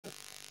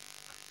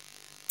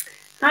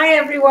Hi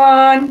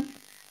everyone.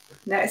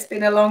 No, it's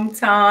been a long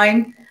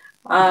time.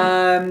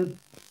 Hope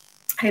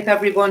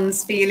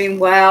everyone's feeling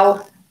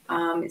well.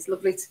 It's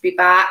lovely to be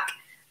back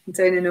and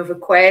doing another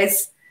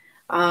quiz.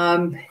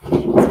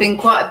 It's been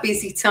quite a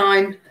busy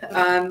time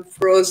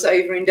for us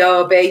over in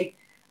Derby.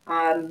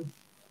 My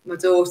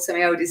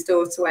eldest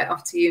daughter, went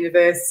off to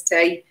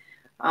university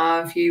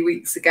a few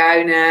weeks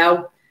ago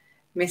now,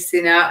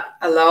 missing out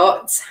a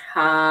lot.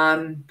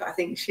 But I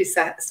think she's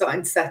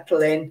starting to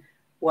settle in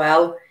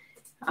well.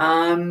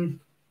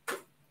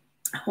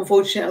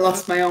 Unfortunately, I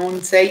lost my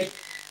auntie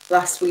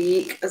last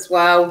week as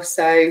well.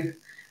 So,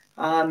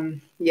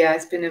 yeah,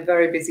 it's been a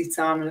very busy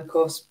time. And of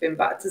course, been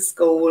back to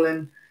school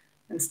and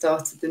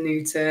started the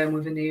new term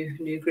with a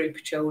new group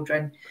of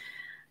children.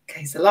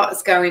 Okay, so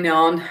lots going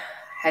on.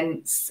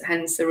 Hence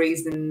the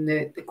reason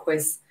the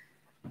quiz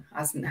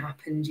hasn't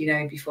happened,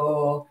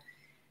 before.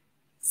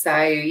 So,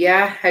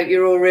 yeah, hope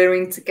you're all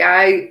rearing to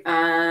go.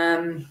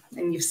 And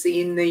you've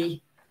seen the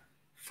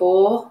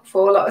four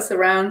lots of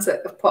rounds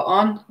that I've put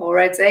on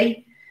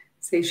already.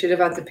 So you should have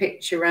had the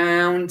picture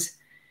round.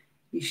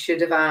 You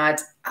should have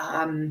had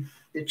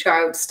the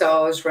child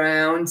stars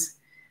round.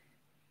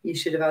 You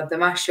should have had the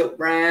mashup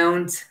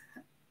round.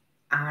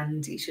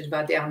 And you should have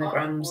had the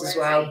anagrams as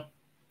well.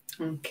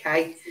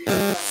 Okay,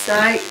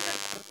 so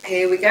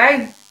here we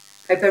go.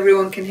 Hope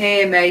everyone can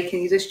hear me. Can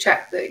you just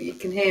check that you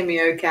can hear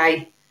me okay?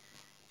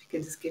 If you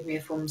can just give me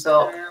a thumbs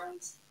up.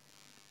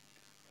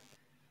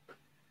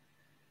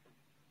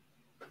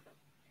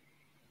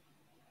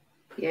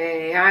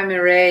 Yay, hi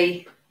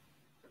Marie.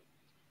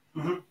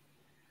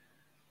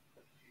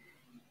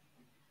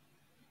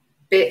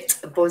 Bit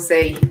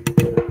buzzy.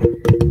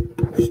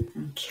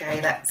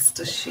 Okay, let's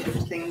just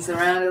shift things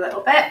around a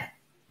little bit.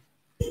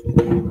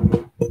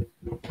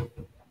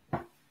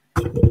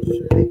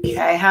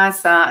 Okay,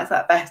 how's that? Is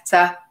that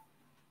better?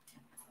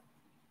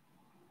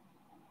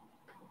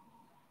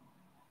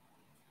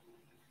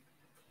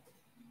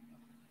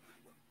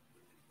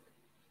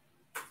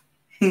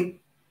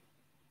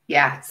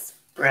 Yes,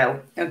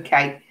 brill.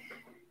 Okay.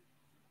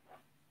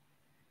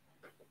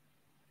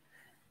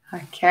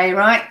 Okay,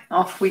 right,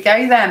 off we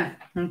go then.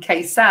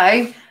 Okay,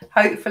 so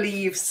hopefully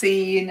you've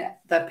seen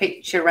the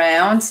picture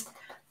round.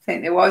 I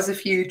think there was a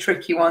few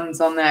tricky ones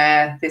on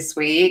there this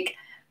week,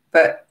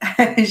 but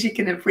as you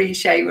can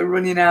appreciate, we're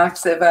running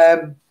out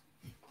of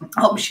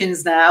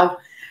options now.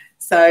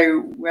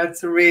 So we had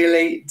to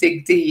really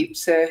dig deep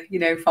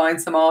to,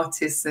 find some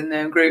artists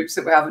and groups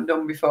that we haven't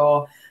done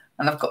before.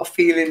 And I've got a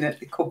feeling that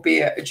there could be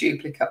a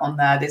duplicate on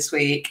there this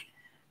week.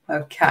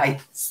 Okay,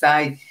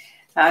 so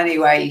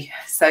anyway,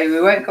 so we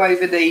won't go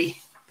over the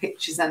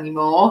pictures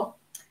anymore.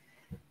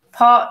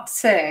 Part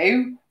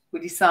 2, we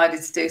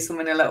decided to do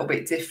something a little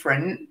bit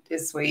different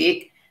this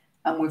week.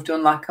 And we've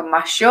done like a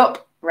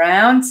mashup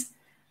round.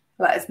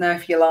 Let us know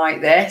if you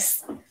like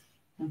this.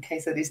 Okay,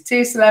 so there's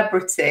 2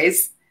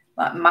 celebrities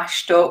like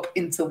mashed up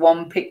into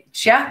one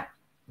picture.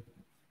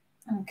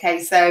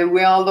 Okay, so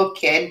we are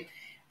looking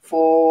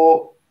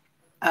for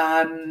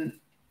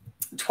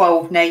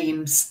 12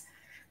 names.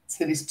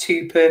 So there's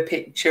 2 per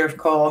picture, of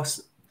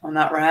course, on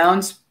that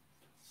round.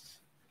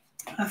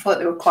 I thought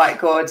they were quite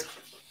good.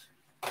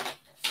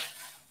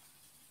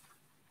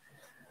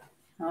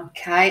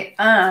 Okay,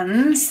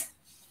 and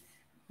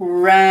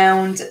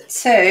round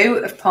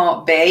 2 of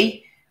part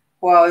B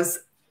was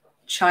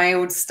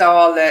child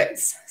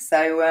starlets.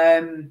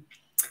 So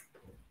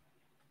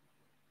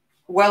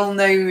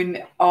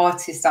well-known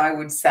artists, I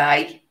would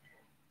say,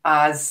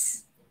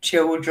 as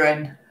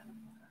children.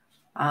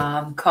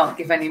 Can't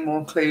give any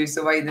more clues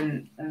away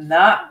than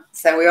that.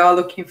 So we are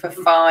looking for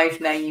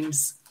 5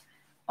 names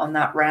on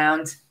that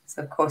round.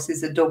 So of course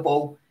there's a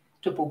double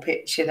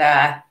picture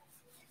there.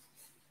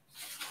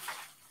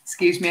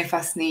 Excuse me if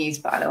I sneeze,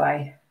 by the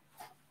way.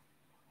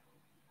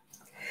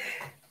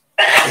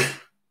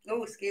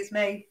 Oh, excuse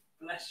me.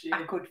 Bless you.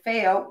 I could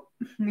feel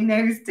my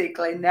nose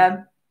tickling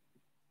then.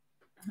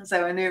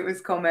 So I knew it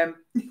was coming.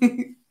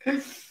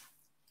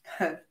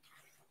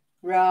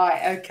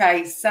 Right,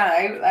 okay,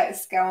 so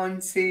let's go on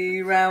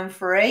to round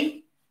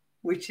 3,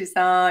 which is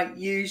our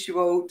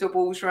usual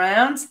doubles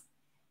round.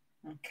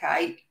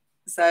 Okay,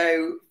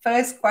 so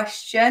first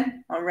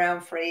question on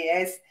round 3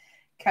 is,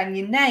 can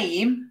you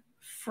name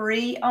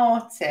 3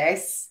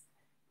 artists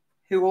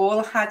who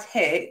all had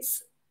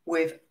hits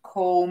with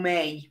Call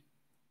Me?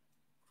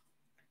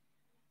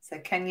 So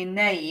can you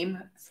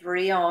name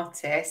 3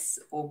 artists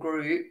or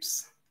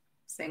groups,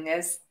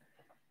 singers,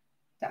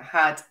 that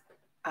had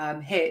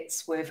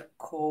hits with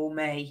Call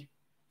Me?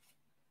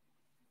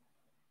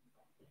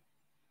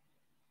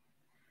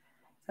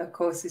 So of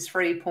course there's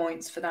 3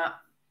 points for that.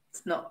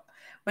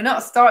 We're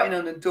not starting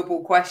on a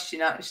double question,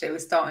 actually. We're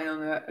starting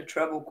on a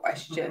treble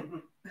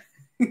question.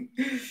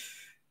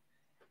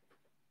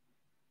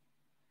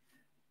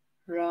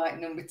 Right,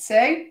 number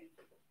 2.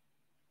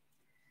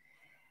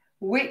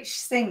 Which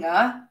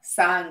singer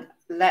sang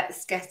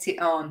Let's Get It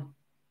On?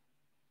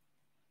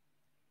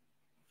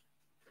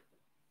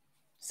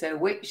 So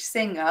which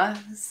singer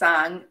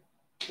sang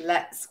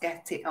Let's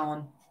Get It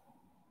On?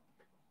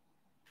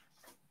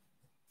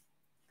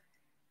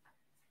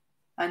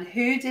 And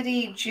who did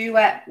he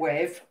duet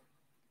with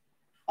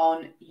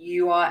on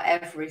You Are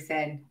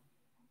Everything?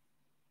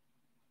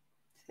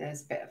 So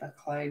there's a bit of a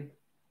clue.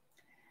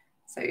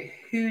 So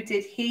who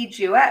did he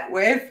duet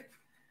with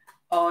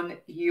on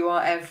You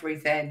Are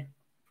Everything?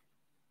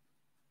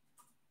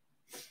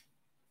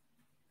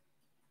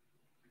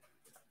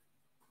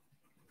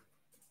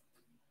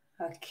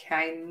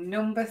 Okay,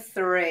 number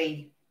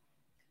 3.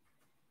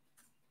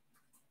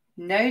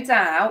 No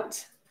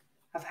Doubt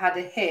have had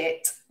a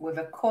hit with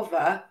a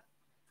cover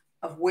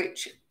of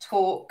which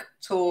Talk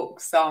Talk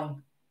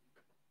song?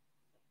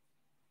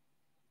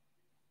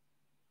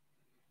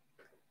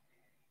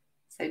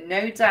 So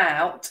No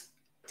Doubt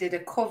did a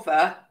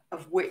cover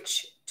of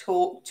which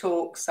Talk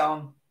Talk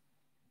song?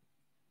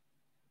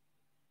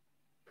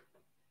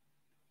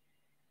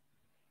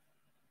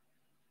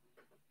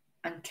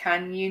 And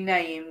can you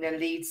name the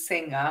lead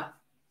singer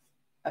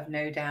of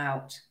No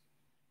Doubt?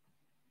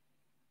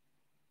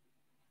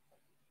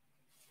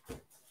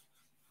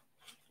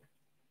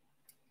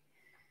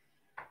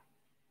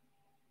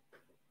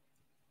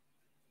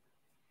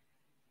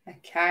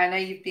 Okay, I know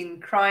you've been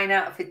crying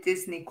out for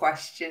Disney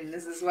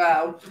questions as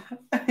well.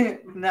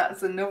 And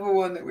that's another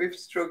one that we're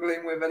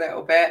struggling with a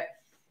little bit.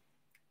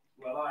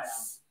 Well, I am.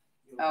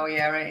 Oh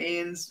yeah,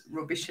 Ian's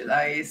rubbish at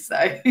those. So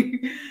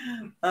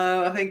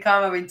I think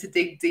I'm having to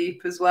dig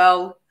deep as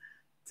well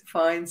to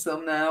find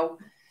some now.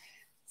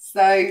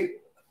 So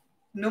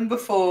number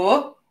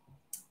 4,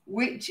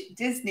 which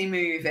Disney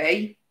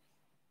movie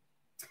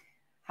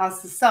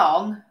has the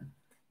song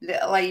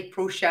Little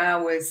April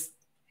Showers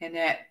in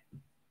it?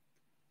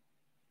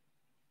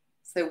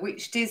 So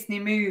which Disney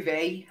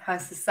movie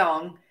has the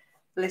song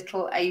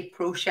Little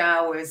April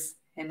Showers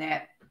in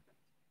it?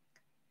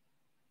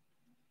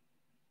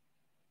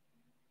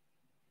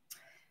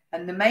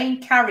 And the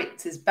main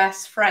character's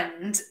best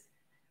friend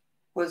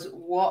was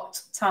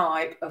what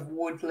type of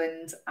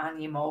woodland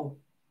animal?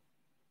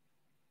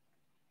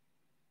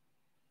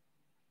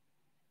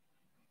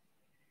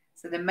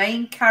 So the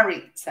main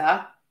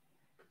character,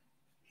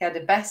 he had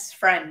a best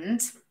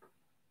friend.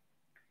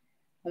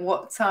 And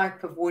what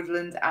type of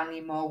woodland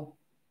animal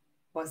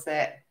was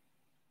it?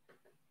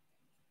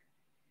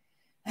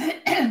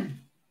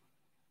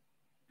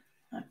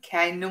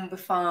 Okay, number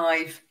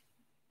 5.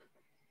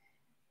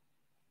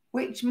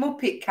 Which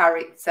Muppet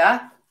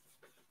character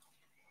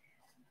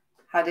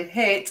had a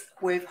hit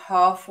with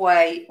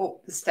Halfway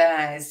Up the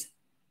Stairs?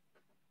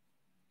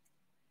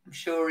 I'm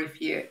sure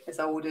if you're as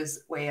old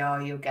as we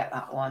are, you'll get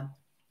that one.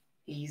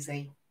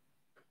 Easy.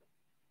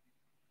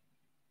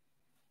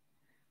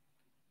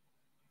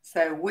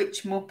 So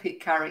which Muppet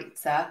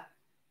character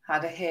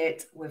had a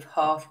hit with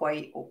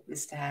Halfway Up the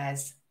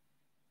Stairs?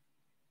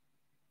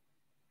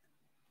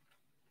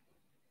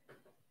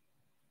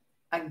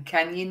 And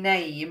can you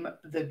name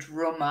the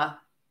drummer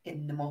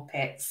in the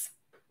Muppets?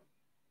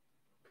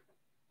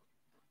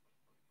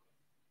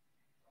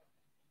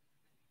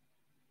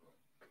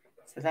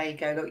 So there you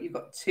go. Look, you've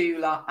got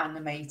 2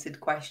 animated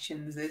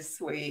questions this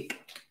week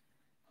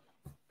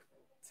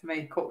to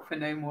make up for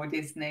no more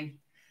Disney.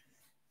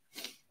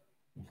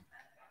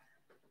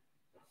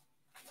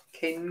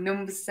 Okay,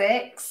 number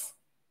 6.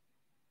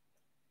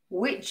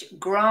 Which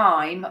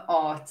grime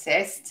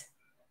artist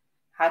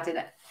had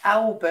an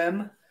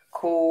album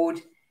called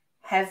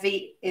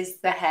Heavy is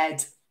the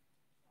Head?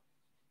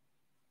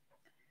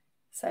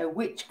 So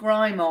which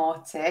grime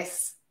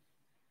artist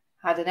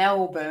had an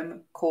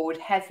album called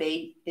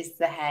Heavy is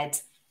the Head?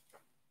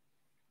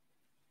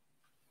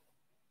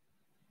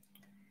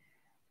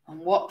 And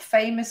what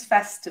famous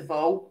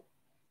festival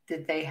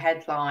did they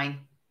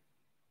headline?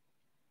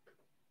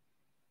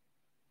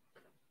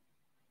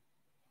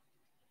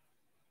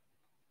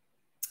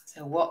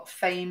 So what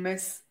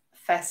famous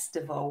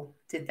festival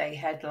did they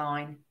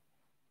headline?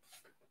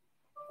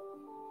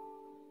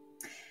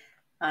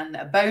 And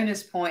a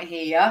bonus point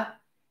here.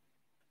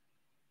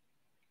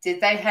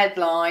 Did they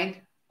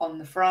headline on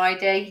the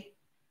Friday,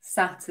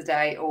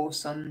 Saturday or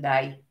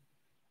Sunday?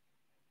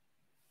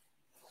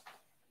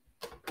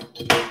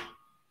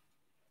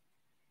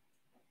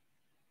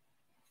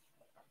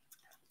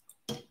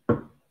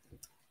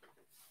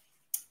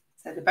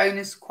 So the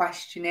bonus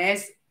question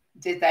is,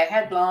 did they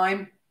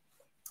headline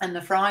on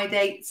the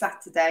Friday,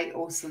 Saturday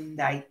or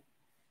Sunday?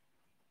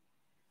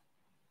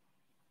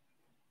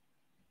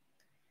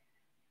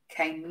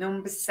 Okay,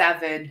 number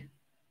 7.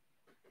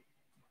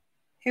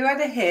 Who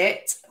had a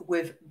hit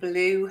with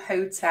Blue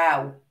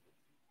Hotel?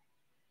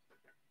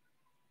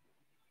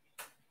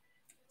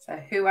 So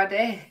who had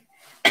a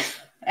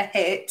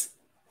hit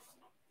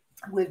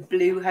with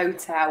Blue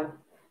Hotel?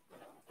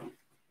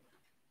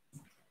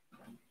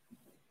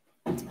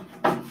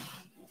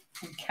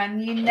 And can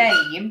you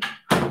name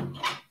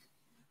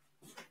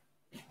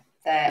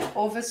their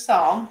other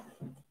song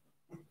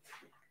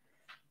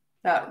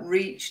that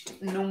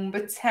reached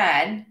number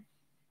 10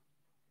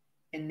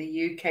 in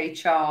the UK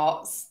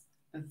charts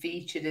and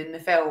featured in the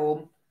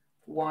film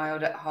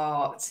Wild at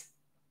Heart?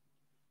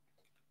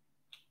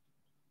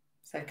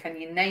 So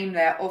can you name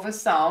their other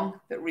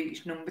song that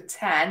reached number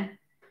 10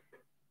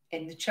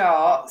 in the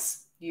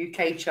charts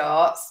UK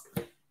charts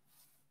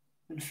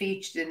and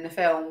featured in the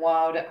film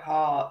Wild at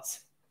Heart.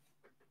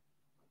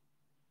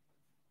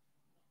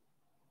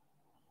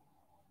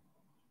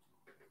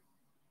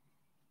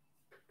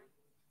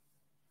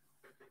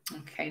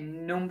 Okay,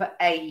 number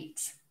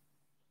 8.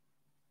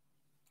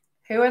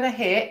 Who had a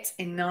hit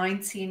in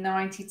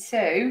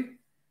 1992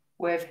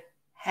 with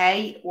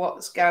Hey,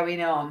 What's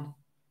Going On?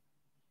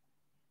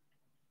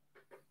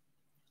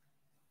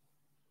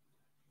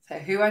 So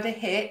who had a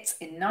hit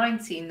in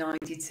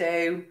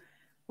 1992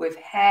 with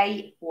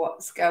Hey,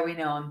 What's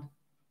Going On?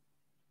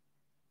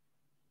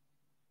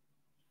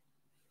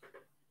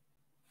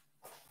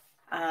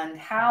 And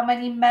how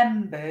many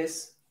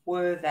members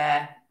were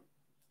there?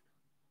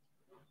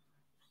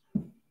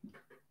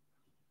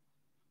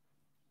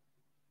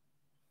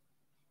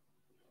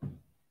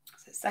 So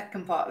the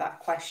second part of that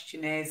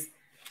question is,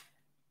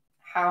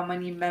 how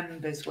many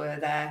members were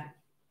there?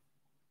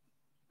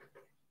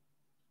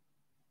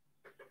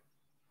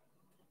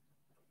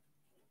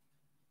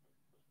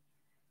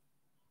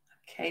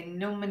 Okay,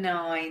 number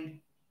 9.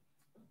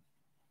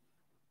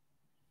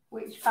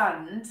 Which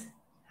band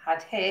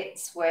had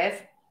hits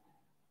with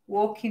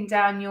Walking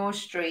Down Your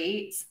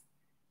Street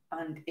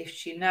and If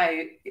She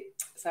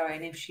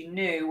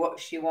Knew What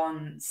She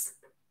Wants?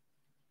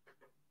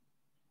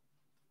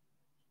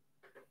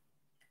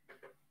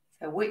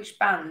 So which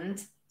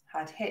band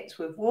had hits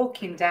with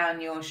Walking Down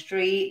Your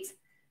Street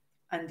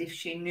and If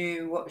She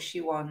Knew What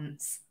She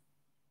Wants?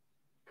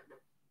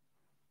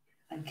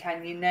 And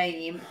can you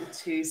name the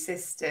 2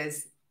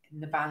 sisters in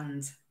the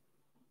band?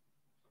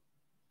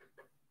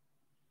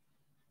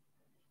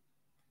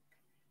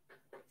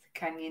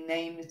 Can you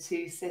name the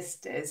 2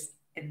 sisters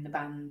in the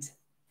band?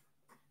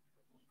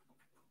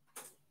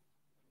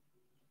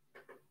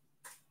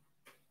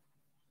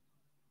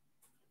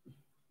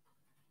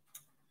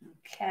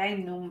 Okay,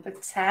 number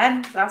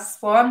 10,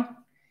 last one.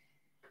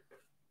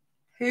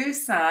 Who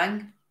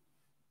sang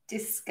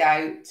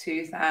Disco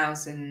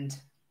 2000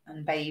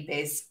 and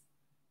Babies?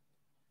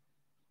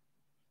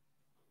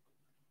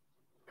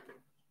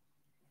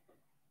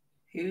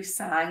 Who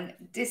sang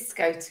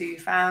Disco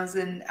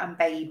 2000 and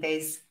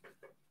Babies?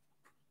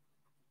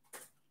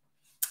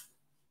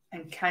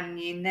 And can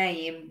you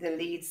name the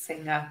lead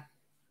singer?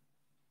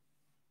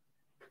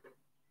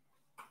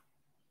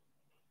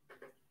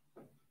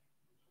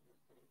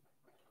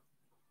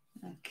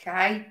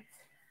 Okay,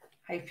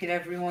 hoping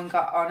everyone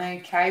got on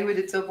okay with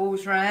the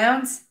doubles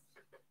round.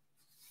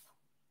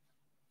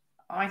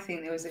 I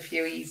think there was a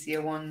few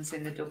easier ones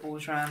in the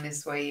doubles round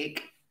this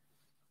week.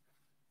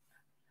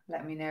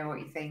 Let me know what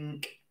you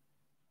think.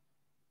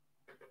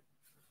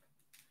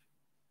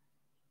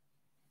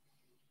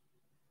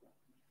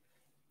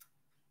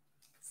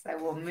 So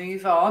we'll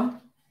move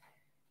on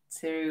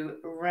to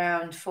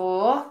round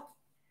 4.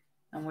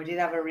 And we did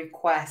have a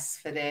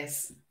request for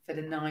this, for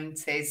the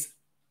 90s.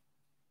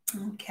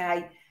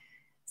 Okay,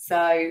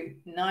 so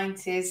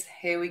 90s,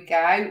 here we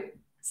go.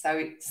 So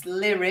it's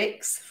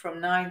lyrics from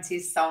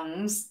 90s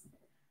songs.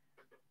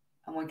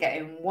 And we're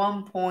getting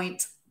 1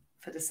 point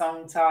for the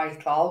song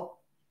title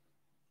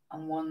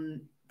and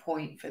 1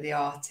 point for the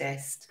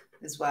artist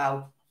as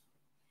well.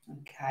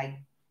 Okay.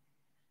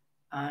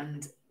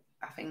 And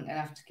I think I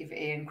have to give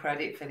Ian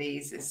credit for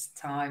these this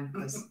time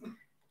because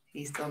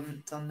he's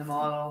done them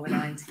all the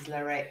 90s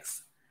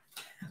lyrics.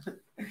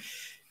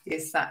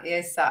 He's sat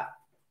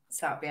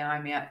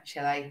behind me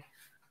actually.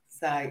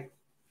 So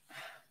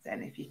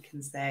then if you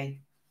can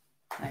see,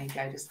 there you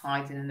go, just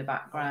hiding in the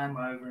background.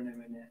 I'll come over in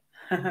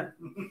a minute.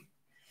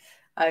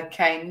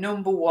 Okay,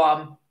 number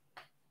 1.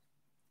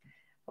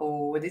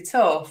 Oh, were they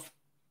tough?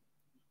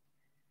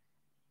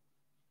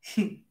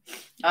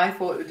 I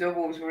thought the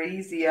doubles were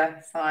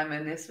easier,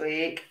 Simon, this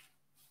week.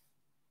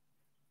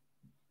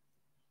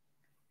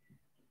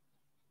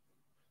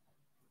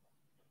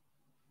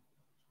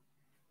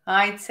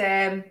 Hi,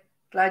 Tim.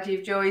 Glad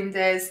you've joined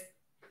us.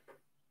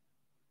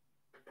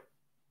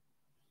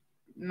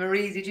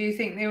 Marie, did you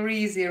think they were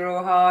easier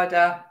or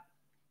harder?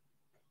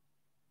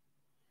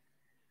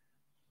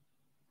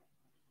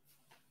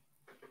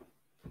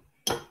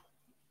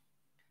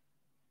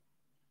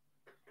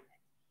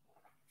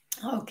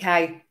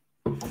 Okay.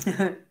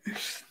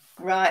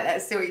 Right,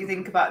 let's see what you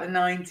think about the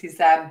 90s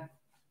then.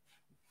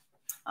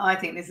 I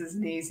think this is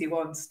an easy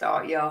one to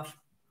start you off.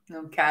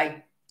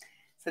 Okay.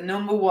 So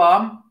number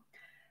 1,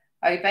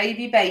 oh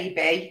baby,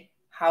 baby,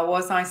 how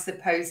was I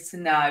supposed to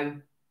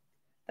know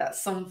that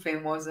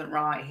something wasn't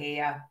right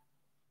here?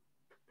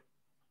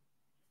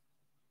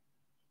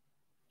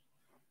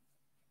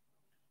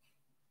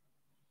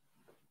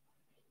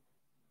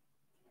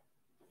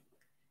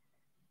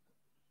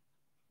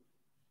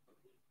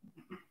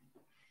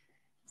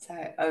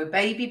 So, oh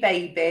baby,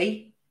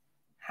 baby,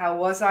 how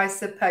was I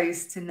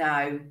supposed to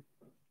know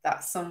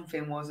that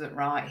something wasn't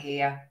right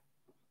here?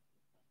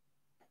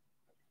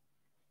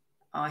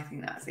 I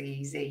think that's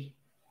easy.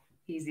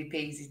 Easy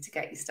peasy to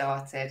get you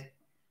started.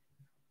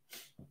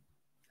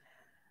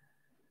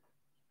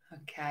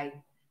 Okay.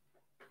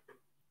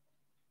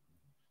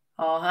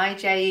 Oh, hi,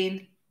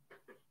 Jane.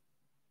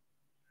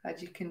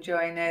 Glad you can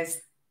join us.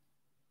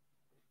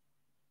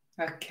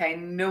 Okay,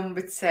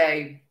 number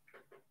 2.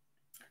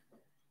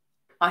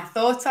 I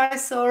thought I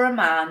saw a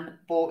man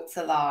brought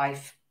to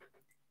life.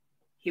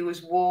 He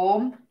was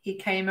warm, he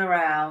came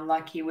around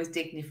like he was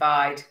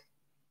dignified.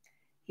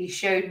 He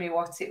showed me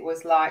what it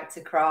was like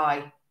to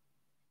cry.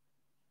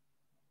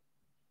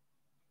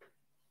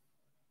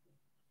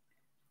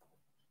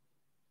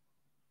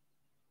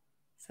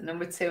 So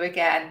number 2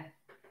 again.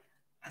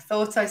 I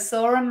thought I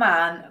saw a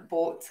man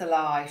brought to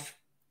life.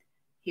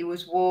 He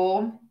was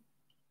warm,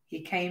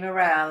 he came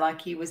around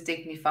like he was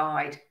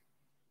dignified.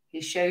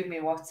 He showed me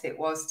what it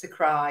was to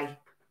cry.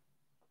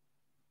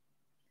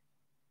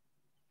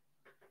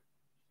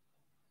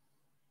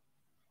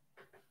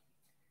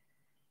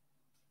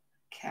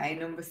 Okay,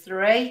 number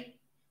 3.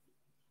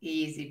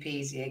 Easy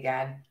peasy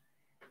again.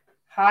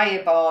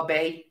 Hiya,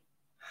 Barbie.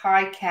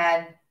 Hi,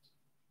 Ken.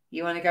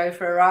 You want to go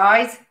for a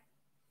ride?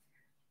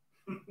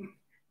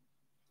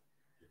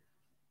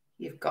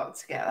 You've got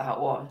to get that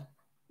one.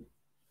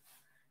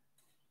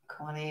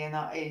 Come on, Ian,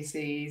 that is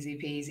easy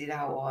peasy,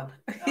 that one.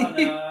 Oh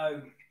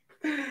no.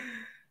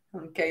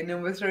 Okay,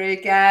 number 3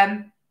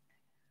 again.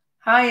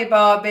 Hiya,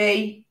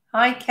 Barbie.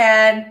 Hi,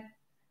 Ken.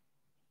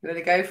 You want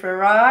to go for a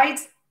ride?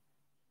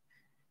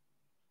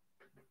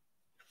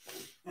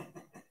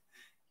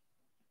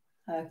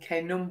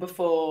 Okay, number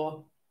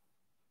 4.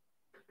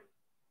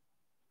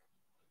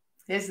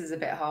 This is a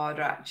bit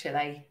harder,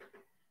 actually.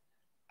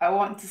 I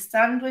want to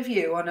stand with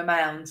you on a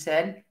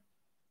mountain.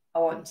 I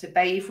want to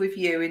bathe with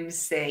you in the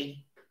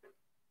sea.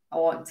 I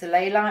want to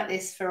lay like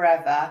this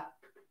forever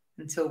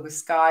until the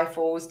sky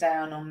falls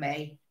down on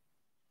me.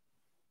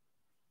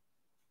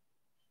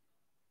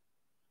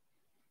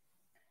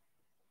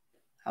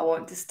 I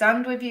want to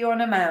stand with you on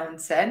a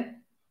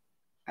mountain.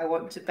 I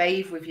want to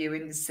bathe with you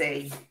in the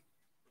sea.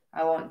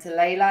 I want to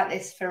lay like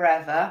this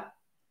forever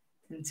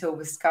until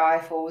the sky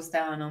falls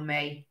down on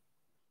me.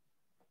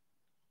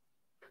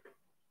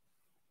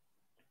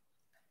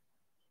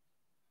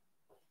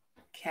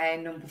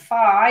 Okay, number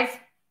 5.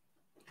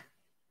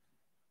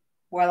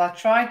 Well, I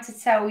tried to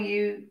tell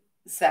you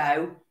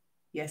so.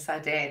 Yes, I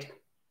did.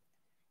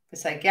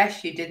 But I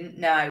guess you didn't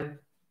know.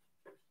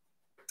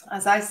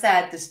 As I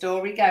said, the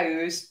story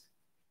goes,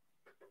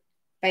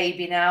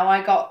 baby, now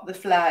I got the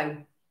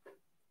flow.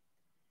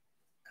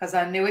 'Cause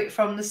I knew it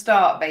from the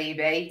start,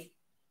 baby,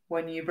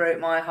 when you broke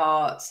my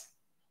heart.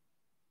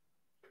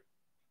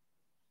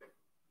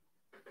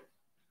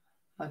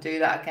 I'll do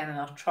that again and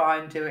I'll try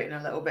and do it in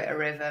a little bit of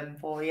rhythm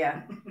for you.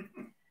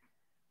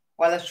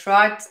 Well, I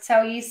tried to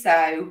tell you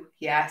so.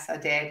 Yes, I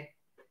did.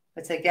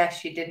 But I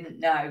guess you didn't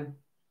know.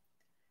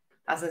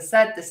 As I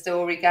said, the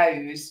story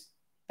goes,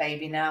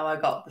 baby, now I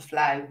got the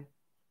flow.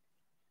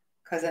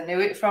 'Cause I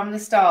knew it from the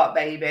start,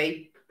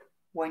 baby,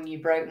 when you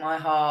broke my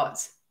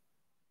heart.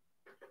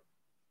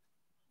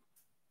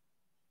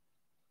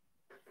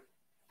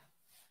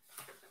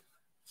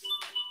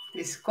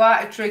 It's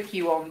quite a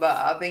tricky one, but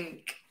I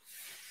think,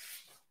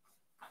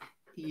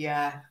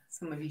 yeah,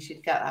 some of you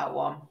should get that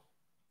one.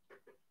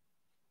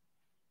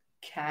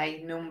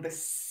 Okay, number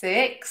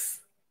 6.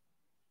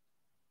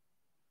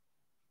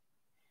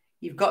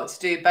 You've got to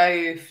do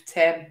both,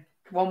 Tim.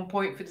 1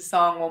 point for the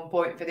song, 1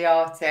 point for the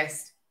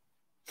artist.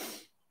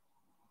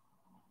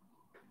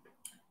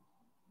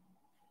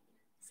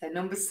 So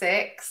number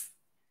 6.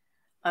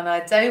 And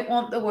I don't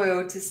want the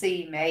world to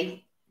see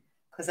me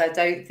because I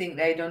don't think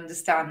they'd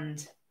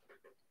understand.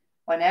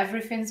 When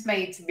everything's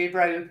made to be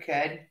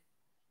broken,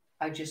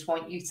 I just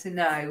want you to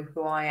know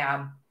who I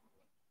am.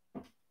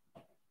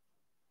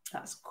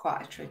 That's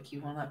quite a tricky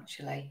one,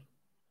 actually.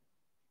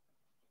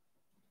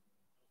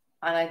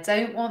 And I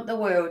don't want the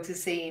world to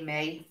see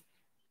me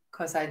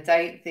because I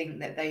don't think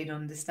that they'd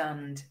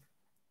understand.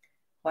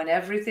 When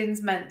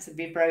everything's meant to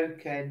be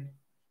broken,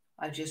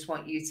 I just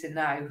want you to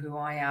know who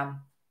I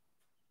am.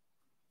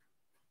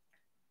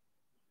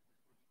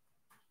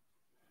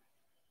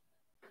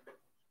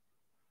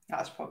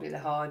 That's probably the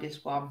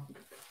hardest one.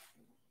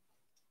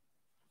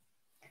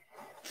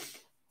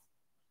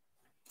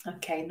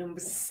 Okay, number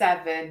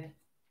 7.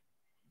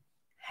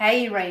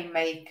 Hey,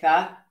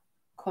 Rainmaker,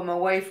 come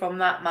away from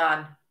that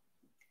man.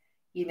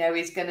 You know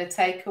he's going to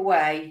take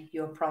away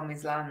your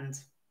promised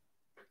land.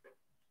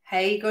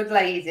 Hey, good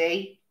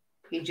lady,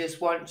 he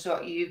just wants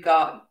what you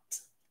got.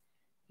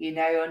 You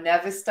know he'll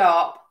never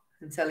stop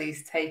until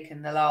he's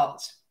taken the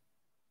lot.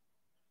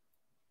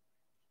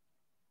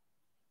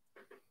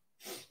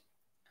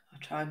 I'll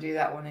try and do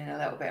that one in a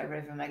little bit of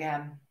rhythm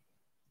again.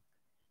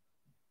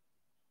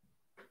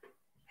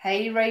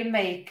 Hey,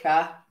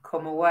 Rainmaker,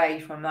 come away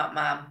from that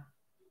man.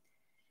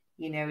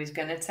 You know he's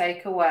going to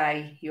take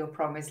away your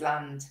promised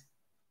land.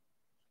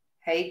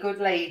 Hey, good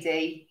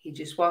lady, he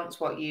just wants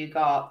what you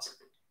got.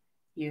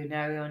 You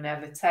know he'll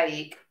never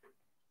take,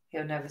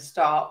 he'll never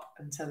stop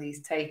until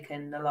he's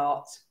taken the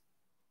lot.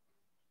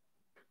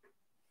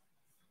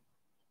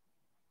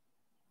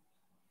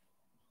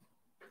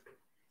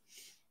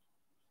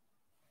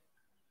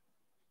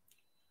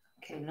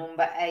 Okay,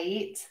 number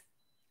 8.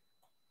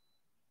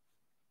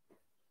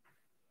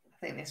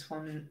 I think this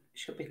one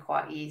should be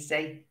quite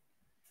easy.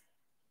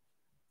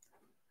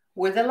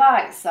 With the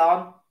lights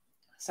on,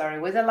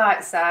 with the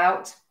lights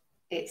out,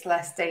 it's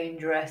less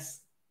dangerous.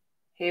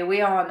 Here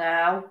we are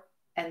now,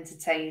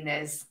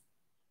 entertainers.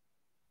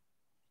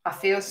 I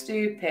feel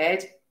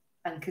stupid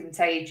and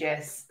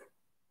contagious.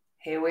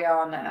 Here we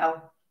are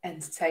now,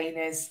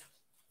 entertainers.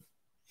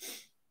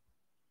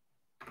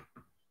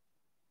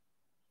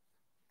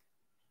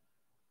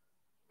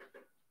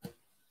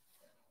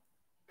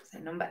 So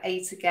number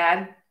 8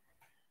 again.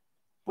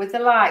 With the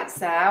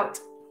lights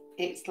out,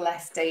 it's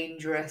less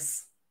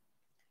dangerous.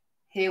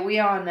 Here we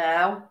are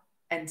now,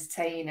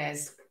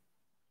 entertainers.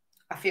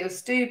 I feel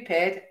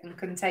stupid and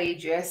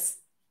contagious.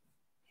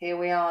 Here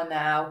we are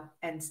now,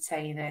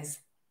 entertainers.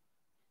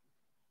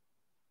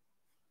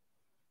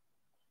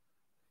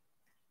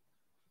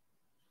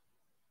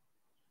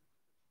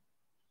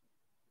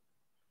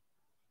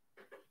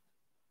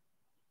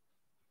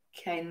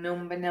 Okay,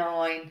 number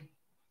 9.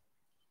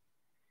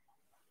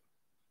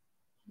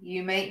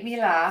 You make me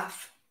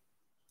laugh.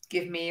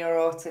 Give me your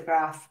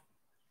autograph.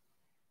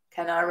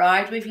 Can I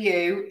ride with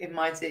you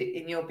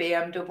in your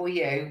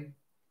BMW?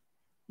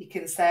 You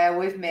can sail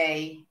with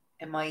me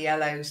in my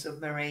yellow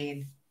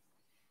submarine.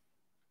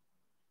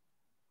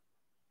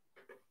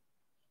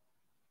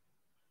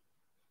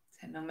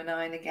 So number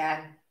 9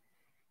 again.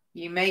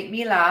 You make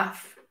me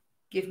laugh.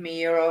 Give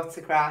me your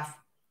autograph.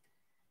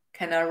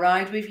 Can I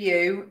ride with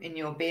you in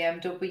your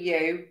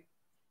BMW?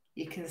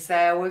 You can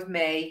sail with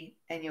me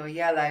in your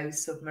yellow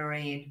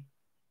submarine.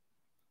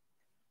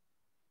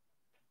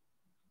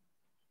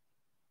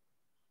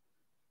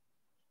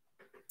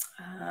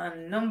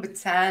 And number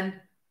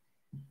 10.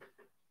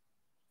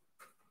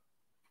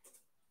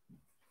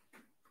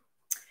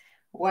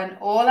 When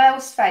all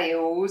else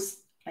fails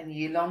and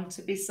you long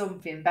to be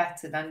something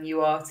better than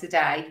you are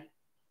today,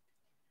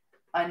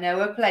 I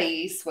know a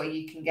place where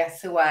you can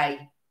get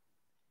away.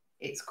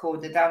 It's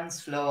called the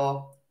dance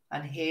floor,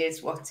 and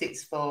here's what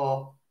it's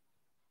for.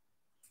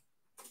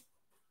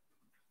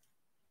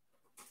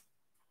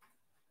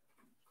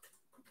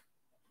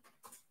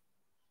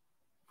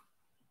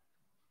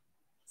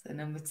 So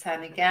number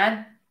 10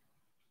 again.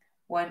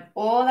 When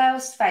all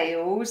else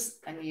fails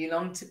and you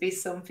long to be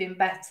something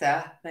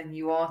better than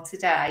you are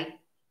today,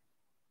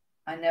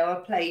 I know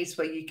a place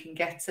where you can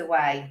get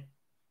away.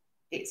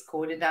 It's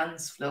called a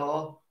dance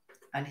floor,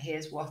 and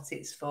here's what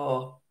it's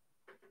for.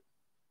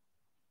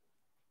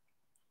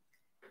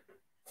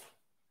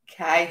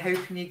 Okay,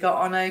 hoping you got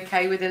on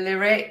okay with the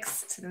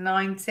lyrics to the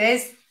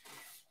 90s.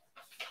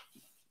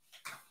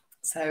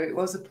 So it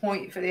was a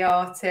point for the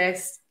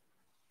artist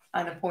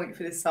and a point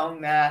for the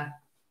song there.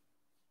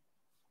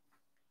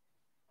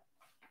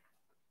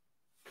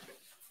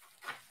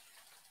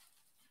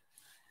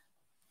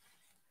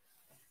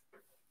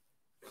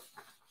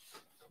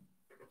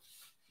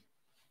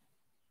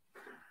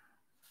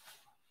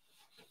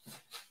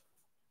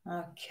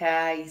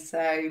 Okay,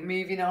 so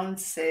moving on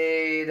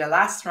to the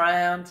last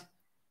round,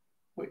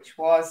 which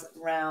was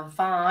round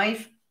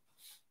 5.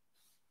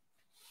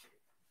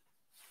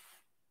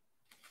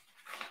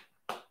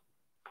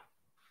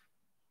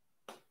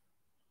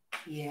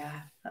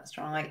 Yeah, that's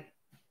right.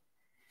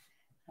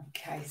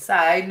 Okay,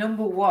 so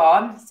number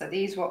 1. So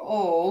these were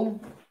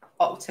all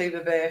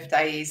October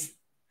birthdays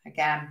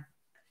again.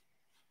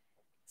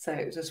 So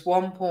it was just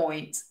 1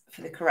 point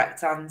for the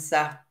correct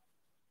answer.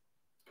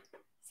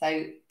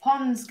 So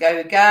Ponds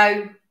Go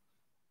Go,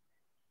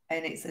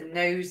 and it's a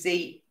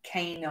nosy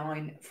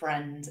canine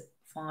friend,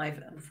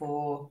 5 and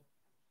 4.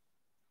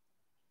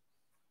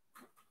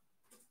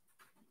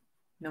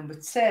 Number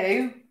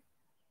 2,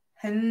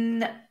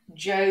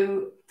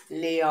 Joe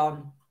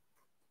Leon.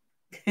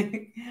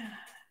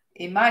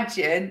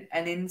 Imagine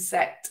an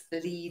insect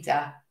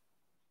leader,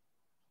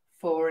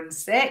 4 and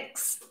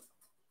 6.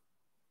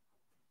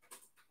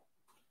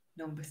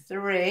 Number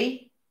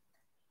 3,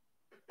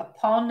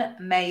 upon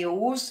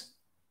males,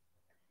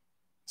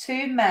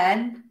 2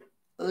 men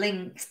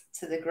linked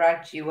to the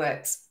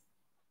graduate.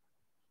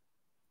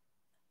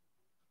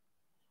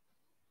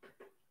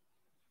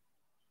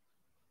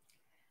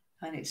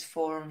 And it's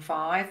 4 and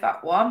 5,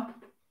 that one.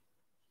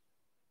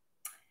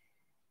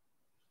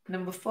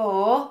 Number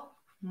 4,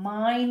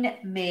 mine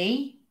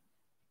me,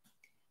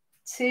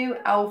 2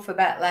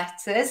 alphabet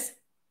letters.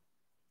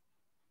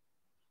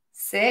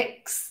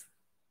 6,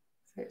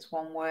 so it's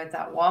 1 word,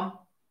 that one.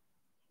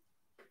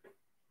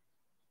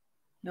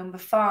 Number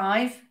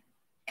 5,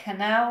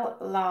 Canal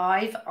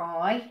Live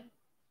Eye,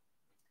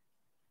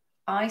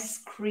 ice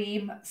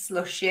cream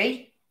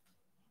slushy,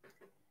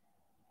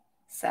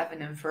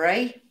 7 and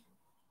 3.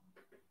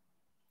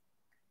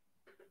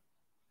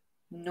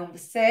 Number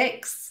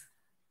 6,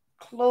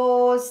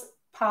 Claus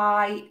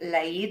Pie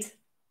Laid,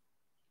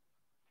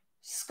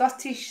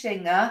 Scottish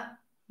singer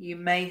you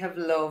may have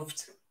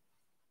loved,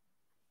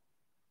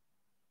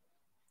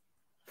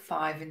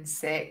 5 and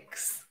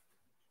 6.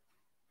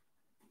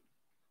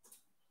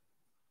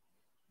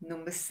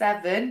 Number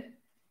 7,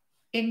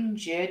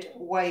 Injured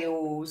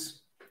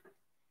Wales,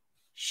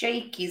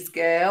 Shakey's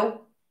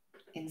Girl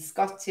in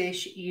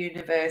Scottish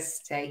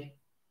University,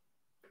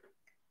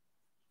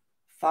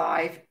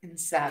 5 and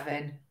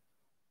 7.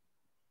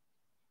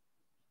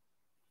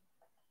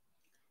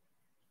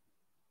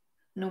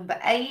 Number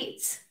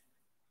 8,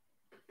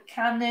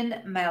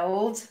 Canon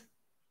Meld,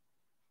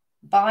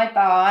 Bye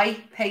Bye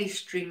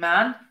Pastry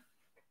Man,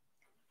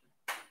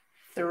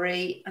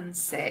 3 and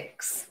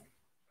 6.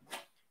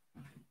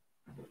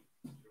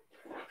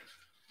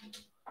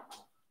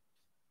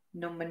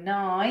 Number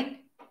 9,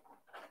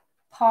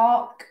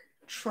 Park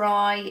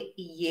Try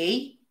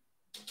Ye,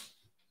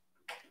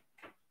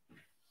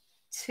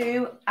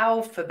 2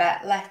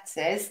 alphabet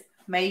letters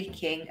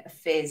making a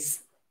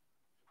fizz,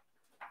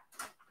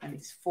 and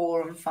it's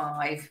 4 and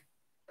 5.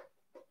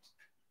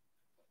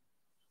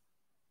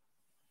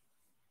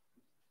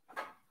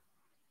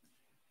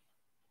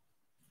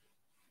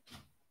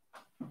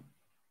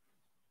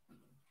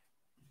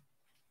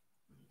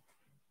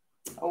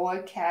 Oh,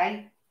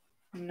 okay.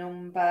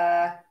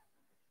 Number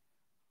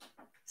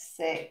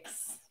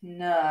 6.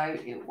 No,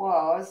 it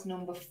was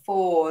number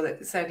 4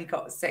 that's only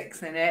got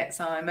 6 in it,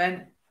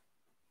 Simon.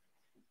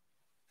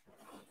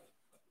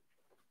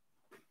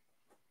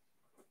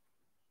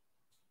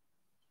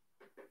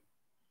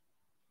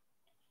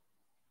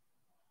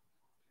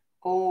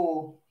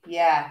 Oh,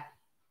 yeah.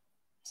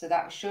 So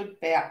that should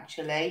be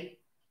actually,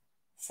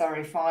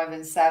 sorry, 5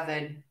 and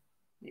 7.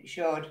 It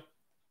should.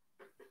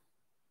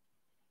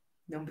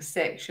 Number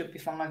 6 should be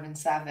 5 and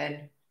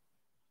 7,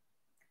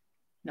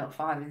 not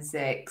 5 and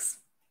 6.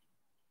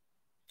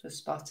 Just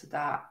spotted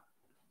that.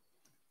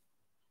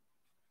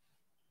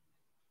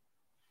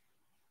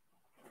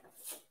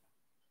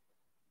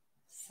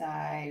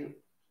 So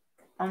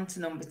on to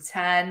number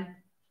 10.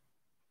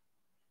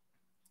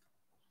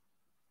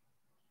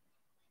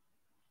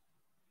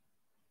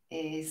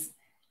 Is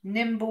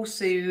Nimble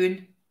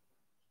Soon,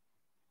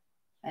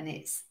 and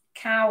it's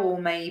Cowl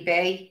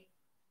Maybe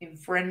in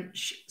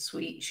French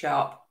Sweet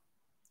Shop,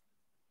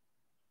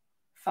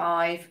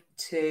 5,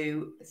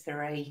 2,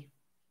 3.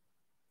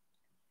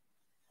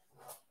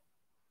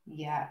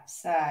 Yeah,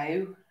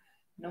 so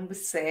number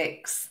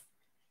 6,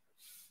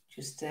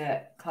 just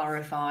to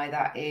clarify,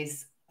 that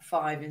is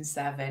 5 and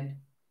 7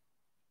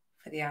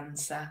 for the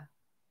answer.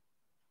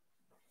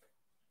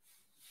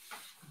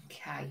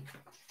 Okay.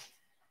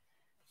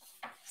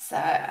 So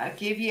I'll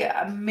give you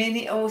a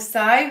minute or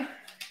so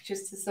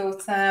just to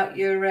sort out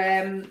your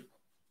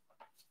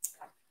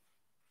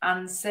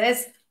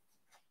answers.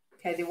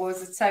 Okay, there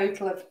was a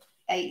total of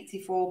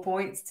 84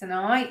 points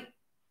tonight.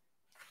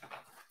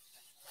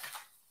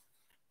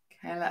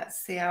 Okay, let's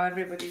see how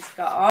everybody's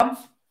got on.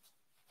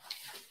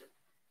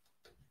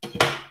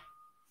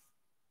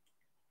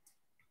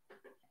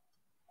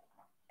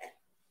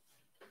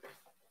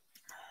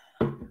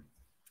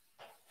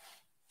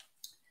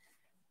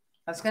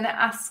 I was going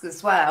to ask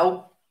as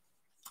well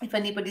if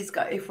anybody's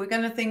got, if we're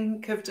going to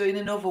think of doing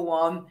another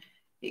one,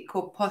 it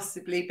could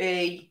possibly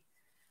be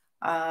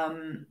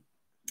the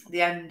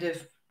end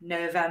of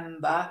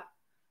November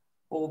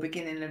or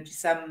beginning of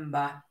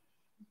December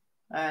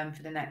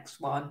for the next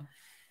one.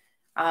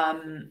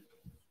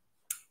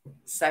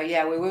 So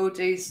yeah, we will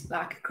do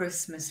like a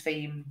Christmas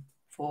theme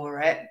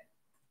for it.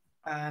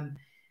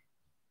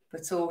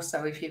 But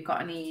also if you've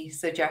got any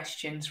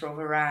suggestions for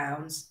other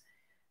rounds,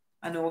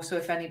 and also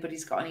if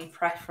anybody's got any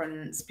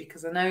preference,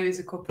 because I know there's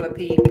a couple of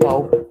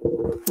people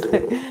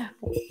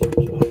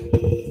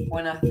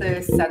when I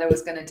first said I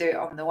was going to do it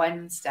on the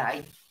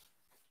Wednesday,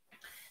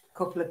 a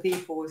couple of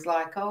people was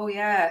like, oh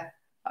yeah,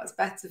 that's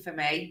better for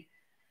me.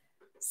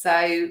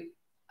 So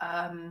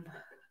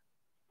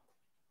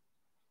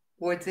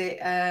would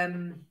it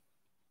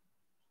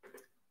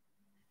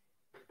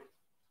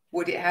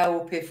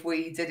help if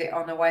we did it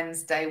on a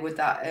Wednesday? Would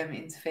that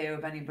interfere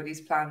with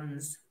anybody's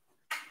plans?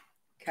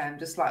 Okay, I'm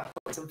just like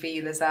put some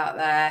feelers out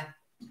there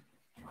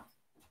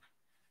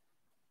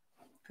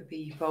for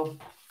people.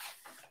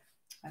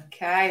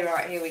 Okay,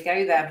 right, here we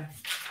go then.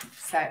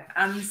 So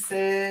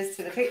answers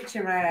to the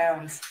picture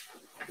round.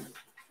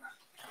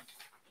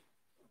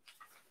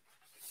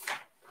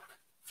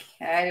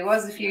 Okay, there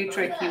was a few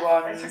tricky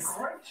ones.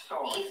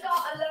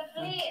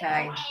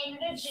 Okay,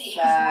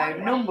 so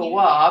number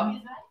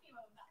 1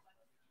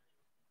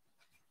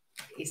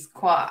 is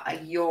quite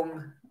a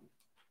young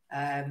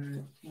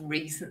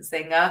recent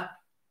singer,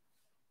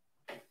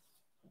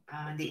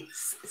 and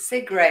it's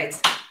Sigrid.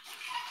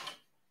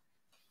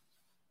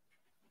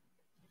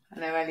 I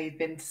know Ellie'd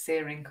been to see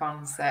her in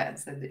concert and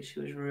said that she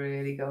was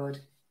really good.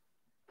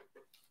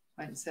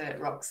 Went to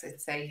Rock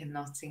City in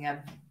Nottingham.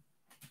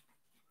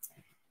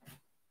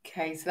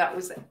 Okay, so that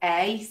was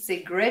A,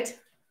 Sigrid.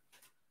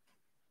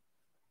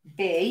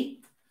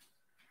 B,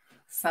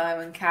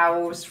 Simon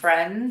Cowell's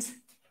friend,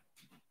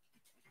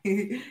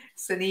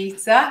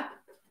 Sunita.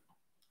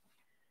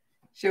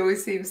 She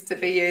always seems to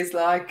be his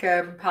like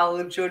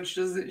pal judge,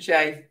 doesn't she?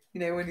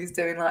 You know, when he's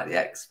doing like the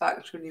X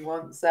Factor and he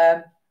wants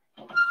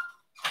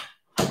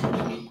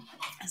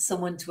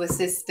someone to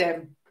assist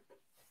him.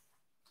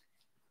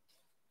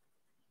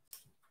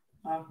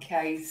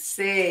 Okay,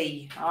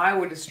 C. I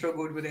would have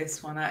struggled with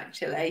this one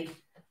actually.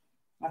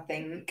 I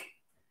think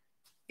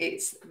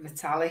it's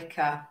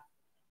Metallica.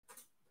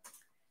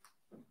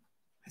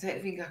 I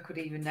don't think I could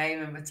even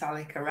name a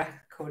Metallica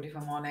record if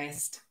I'm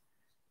honest.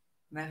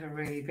 Never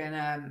really been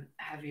a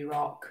heavy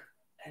rock.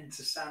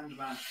 Enter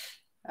Sandman.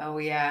 Oh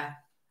yeah,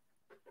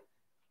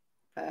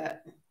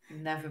 but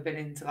never been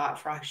into like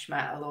thrash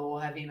metal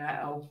or heavy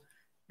metal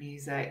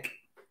music.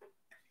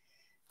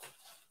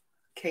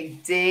 Okay,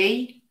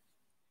 D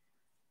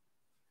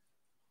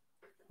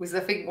was, I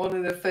think, one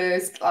of the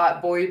first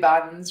like boy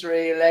bands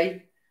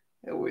really.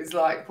 It was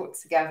like put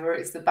together.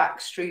 It's the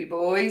Backstreet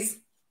Boys.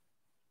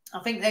 I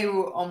think they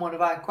were on one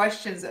of our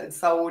questions that had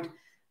sold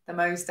the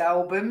most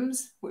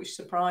albums, which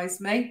surprised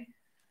me.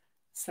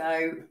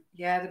 So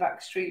yeah, the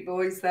Backstreet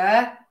Boys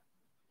there.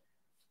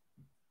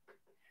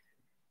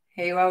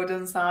 Hey, well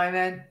done,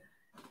 Simon.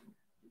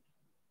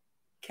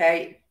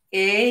 Okay,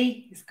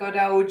 E, it's good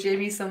old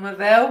Jimmy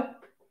Somerville.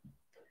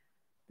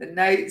 The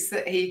notes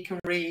that he can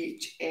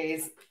reach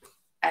is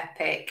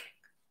epic.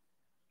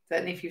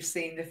 Don't know if you've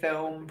seen the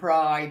film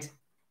Pride.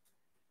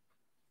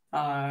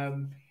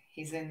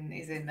 He's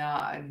in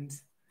that, and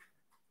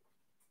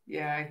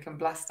yeah, he can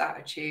blast out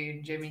a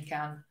tune. Jimmy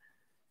can.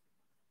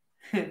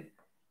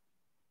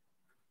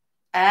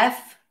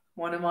 F,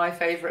 one of my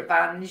favourite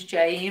bands,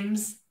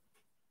 James.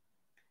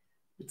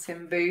 With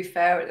Tim Booth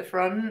there at the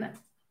front.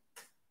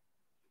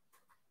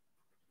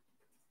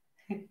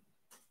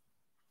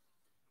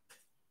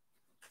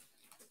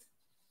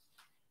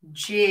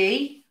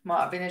 G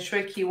might have been a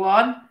tricky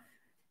one.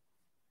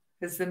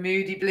 There's the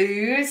Moody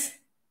Blues.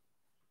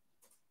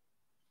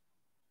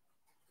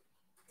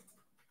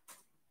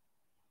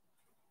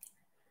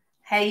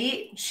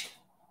 H.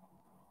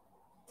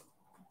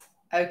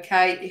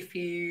 Okay, if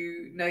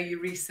you know your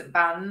recent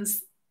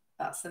bands,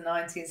 that's the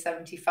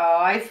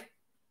 1975,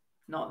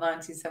 not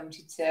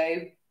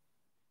 1972.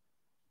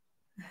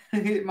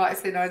 It might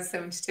say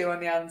 1972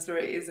 on the answer.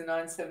 It is a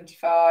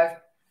 1975.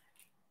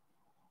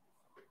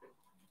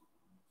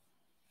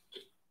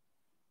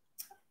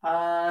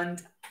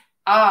 And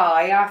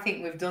I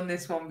think we've done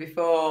this one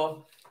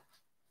before.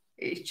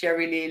 It's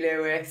Jerry Lee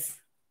Lewis.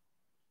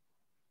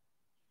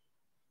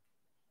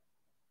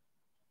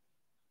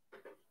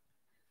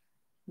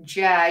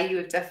 J, you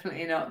have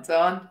definitely not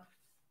done.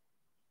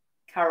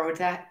 Carol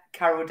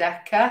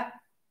Decker,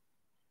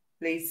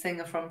 lead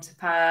singer from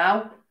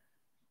T'Pau,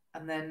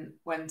 and then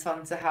went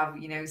on to have,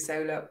 you know,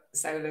 solo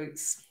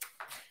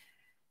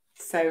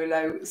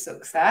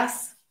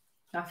success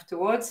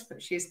afterwards.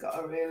 But she's got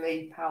a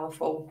really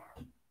powerful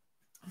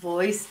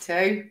voice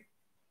too.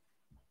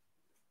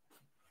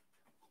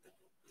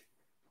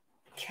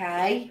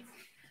 Okay,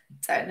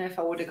 don't know if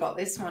I would have got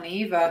this one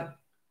either.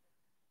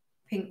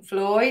 Pink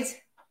Floyd.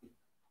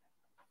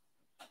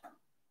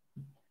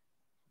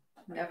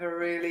 Never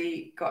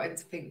really got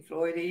into Pink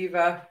Floyd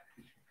either.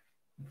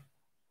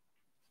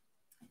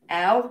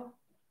 L.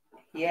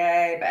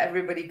 Yeah, but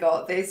everybody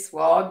got this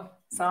one.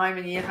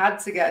 Simon, you had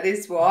to get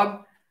this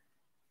one.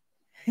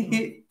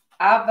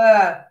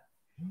 ABBA.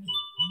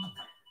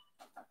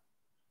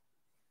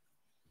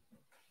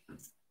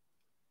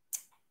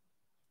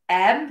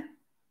 M.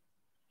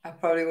 I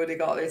probably would have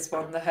got this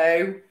one, The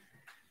Who.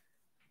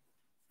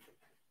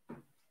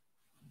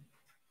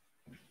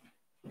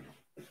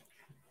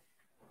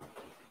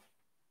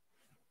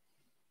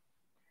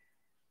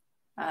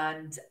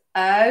 And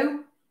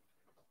O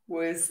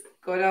was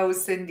good old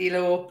Cyndi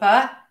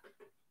Lauper.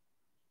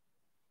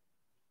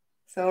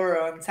 Saw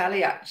her on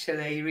telly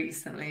actually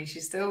recently. She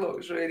still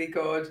looks really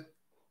good.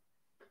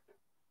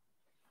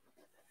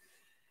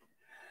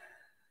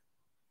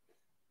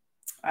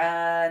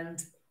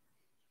 And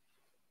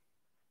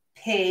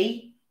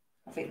P,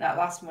 I think that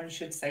last one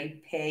should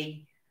say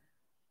P.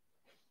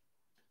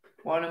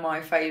 One of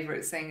my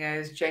favourite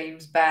singers,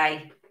 James Bay.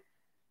 I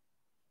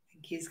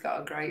think he's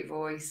got a great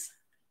voice.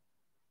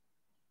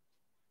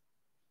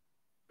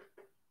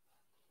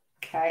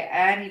 Okay,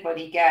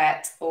 anybody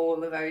get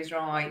all of those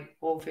right?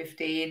 All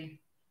 15?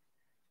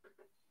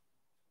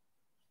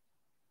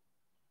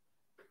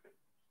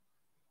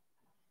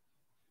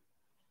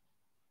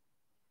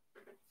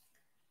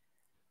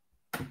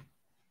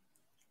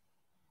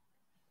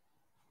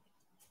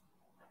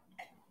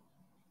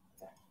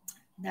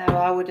 No,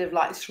 I would have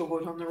like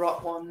struggled on the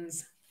rock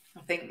ones.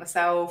 I think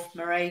myself,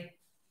 Marie.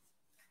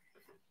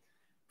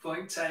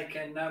 Point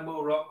taken. No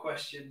more rock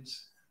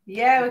questions.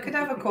 Yeah, we could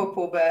have a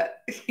couple,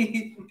 but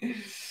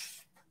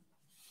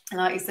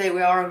like you say,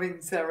 we are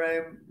having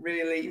to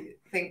really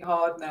think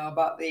hard now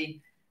about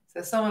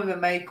so some of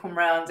them may come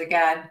round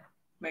again.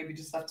 Maybe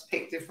just have to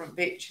pick different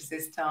pictures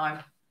this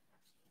time.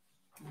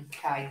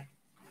 Okay,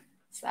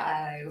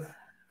 so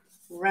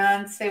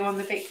round 2 on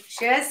the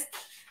pictures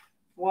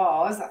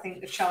was, I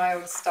think, the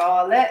Child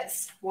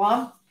Starlets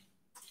one.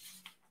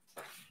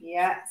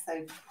 Yeah,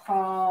 so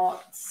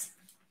parts.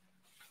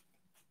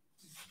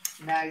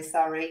 No,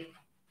 sorry.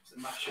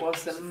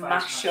 Was the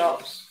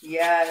mashup.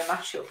 Yeah, the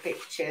mashup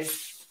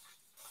pictures.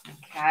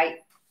 Okay.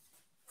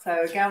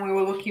 So again, we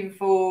were looking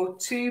for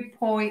 2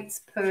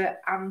 points per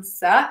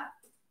answer.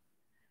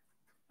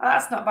 Oh,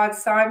 that's not bad,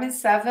 Simon.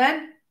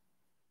 7.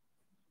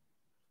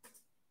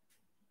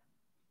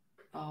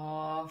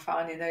 Oh,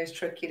 finding those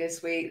tricky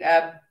this week.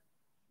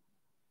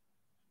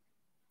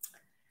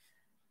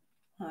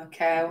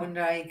 Okay, I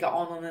wonder how you got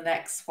on the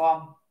next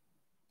one.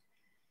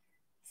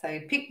 So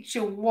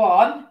picture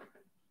 1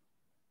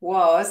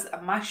 was a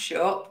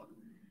mashup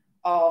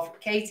of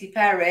Katy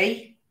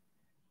Perry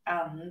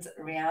and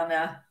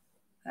Rihanna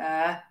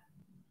there.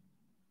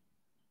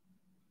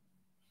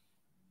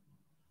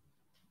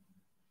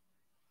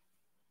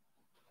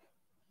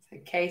 So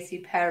Katy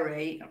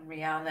Perry and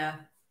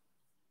Rihanna.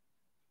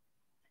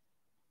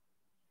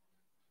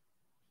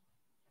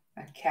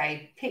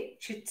 Okay,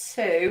 picture 2,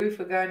 if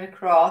we're going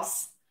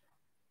across,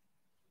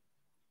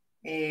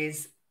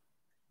 is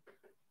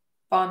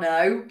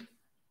Bono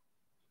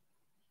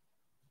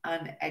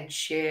and Ed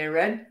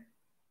Sheeran.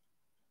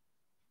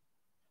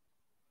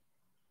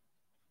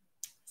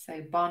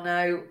 So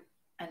Bono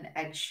and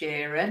Ed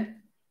Sheeran.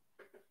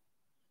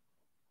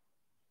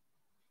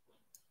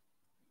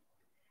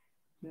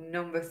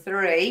 Number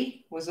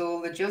 3 was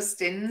all the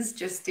Justins,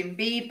 Justin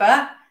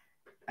Bieber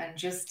and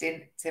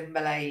Justin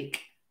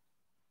Timberlake.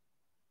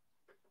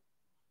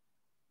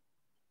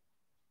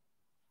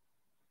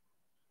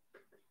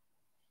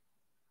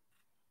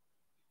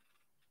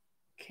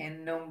 Okay,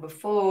 number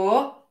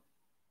 4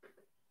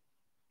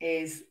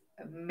 is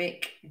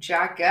Mick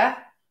Jagger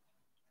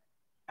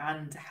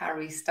and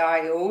Harry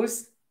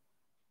Styles.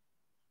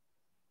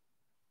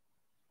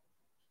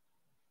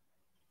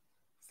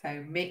 So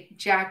Mick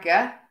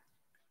Jagger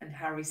and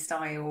Harry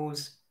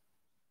Styles.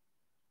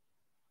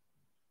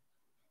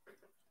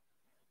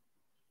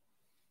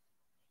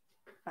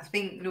 I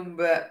think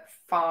number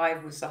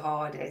 5 was the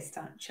hardest,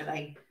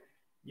 actually.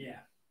 Yeah.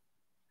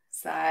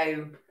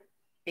 So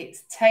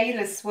it's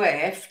Taylor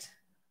Swift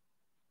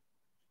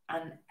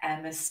and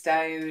Emma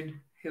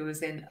Stone, who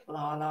was in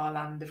La La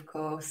Land, of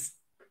course.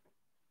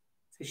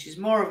 So she's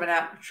more of an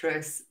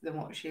actress than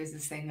what she is a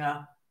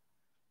singer.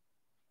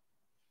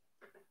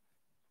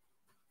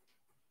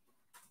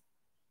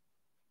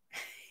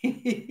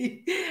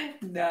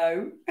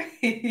 No.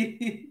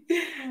 I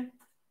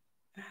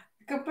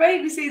could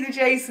maybe see the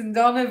Jason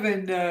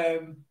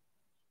Donovan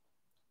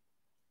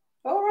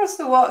or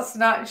Russell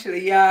Watson,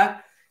 actually,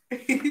 yeah.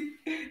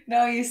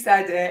 No, you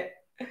said it.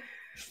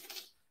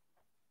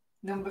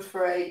 Number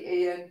 3,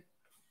 Ian.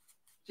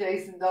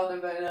 Jason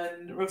Donovan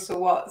and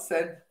Russell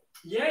Watson.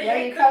 Yeah,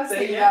 you can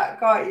see that,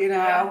 can't you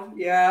now?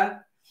 Yeah.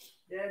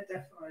 Yeah,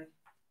 definitely.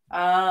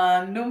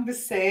 And number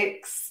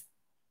 6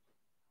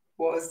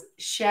 was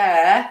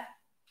Cher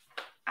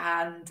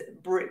and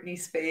Britney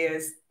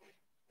Spears.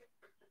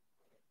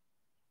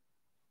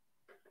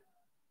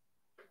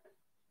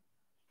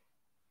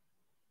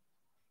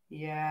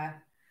 Yeah.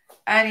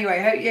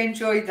 Anyway, hope you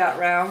enjoyed that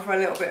round for a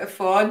little bit of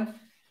fun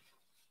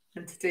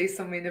and to do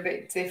something a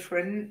bit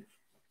different.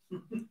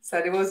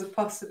 So there was a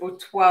possible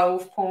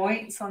 12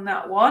 points on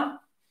that one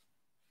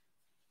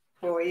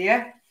for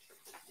you.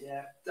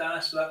 Yeah,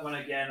 that's that one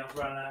again. I've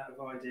run out of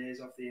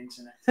ideas off the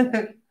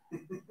internet.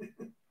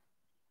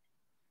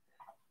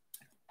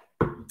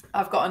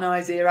 I've got an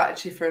idea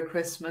actually for a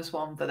Christmas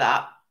one for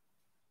that.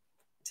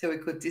 So we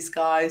could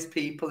disguise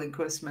people in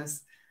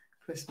Christmas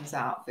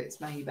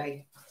outfits,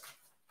 maybe.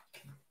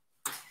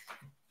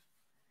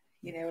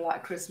 You know,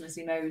 like Christmas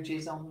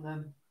emojis on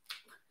them.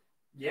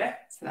 Yeah.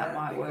 So that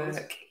might work.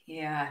 Good.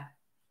 Yeah.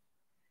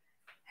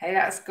 Hey,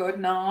 that's good.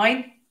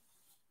 9.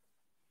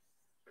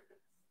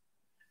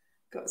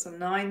 Got some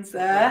 9s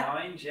there.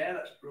 9s, yeah,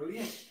 that's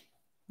brilliant.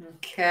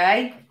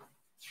 Okay.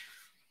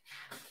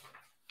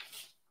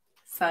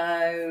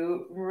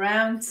 So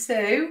round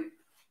 2.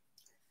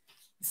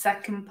 The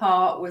second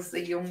part was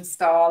the Young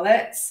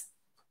Starlets.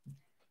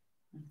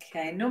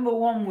 Okay, number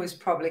 1 was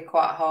probably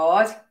quite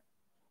hard.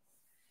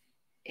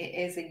 It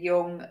is a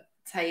young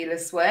Taylor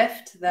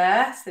Swift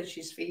there, so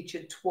she's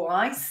featured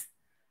twice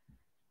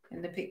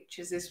in the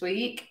pictures this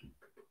week.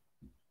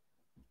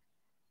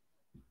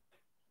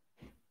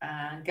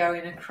 And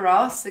going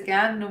across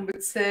again, number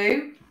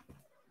 2.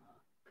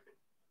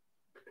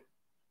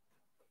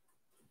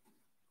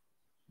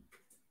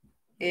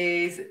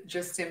 Is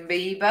Justin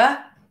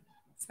Bieber.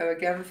 So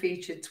again,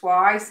 featured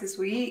twice this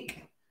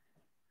week.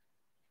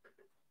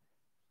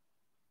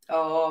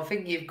 Oh, I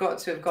think you've got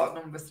to have got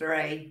number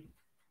 3.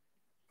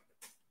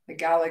 The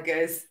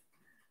Gallaghers.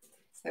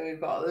 So we've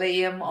got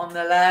Liam on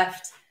the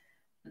left,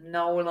 and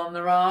Noel on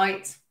the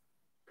right.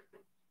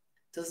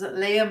 Doesn't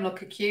Liam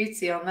look a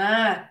cutie on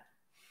there?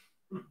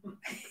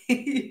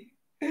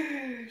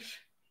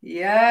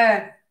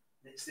 Yeah.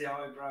 It's the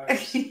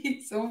eyebrows.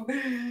 So,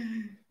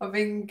 I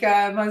think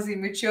as he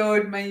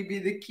matured, maybe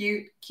the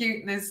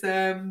cuteness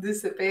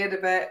disappeared a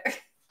bit.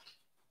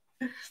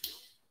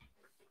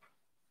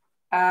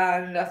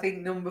 And I think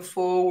number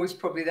 4 was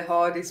probably the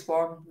hardest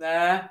one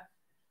there.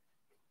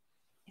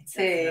 It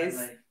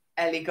is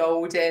Ellie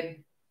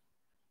Goulding.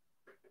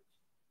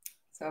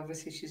 So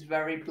obviously she's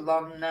very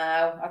blonde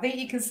now. I think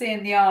you can see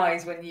in the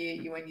eyes when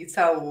you're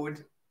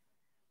told.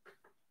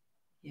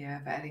 Yeah,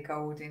 but Ellie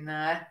Goulding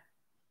there.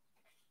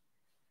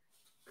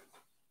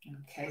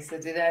 Okay, so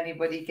did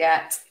anybody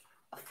get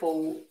a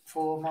full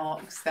 4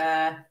 marks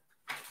there?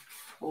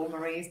 Oh,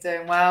 Marie's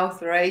doing well.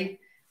 3.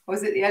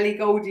 Was it the Ellie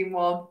Goulding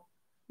one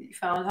that you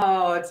found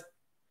hard?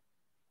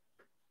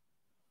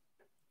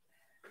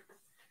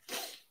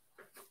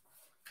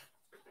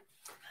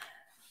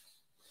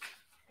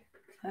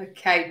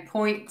 Okay,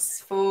 points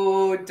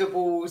for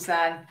doubles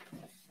then.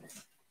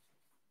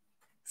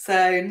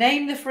 So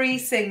name the 3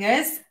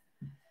 singers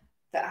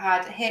that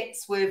had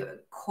hits with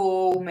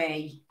Call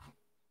Me.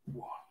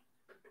 1.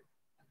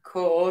 Of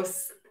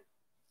course,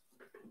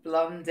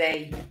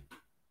 Blondie.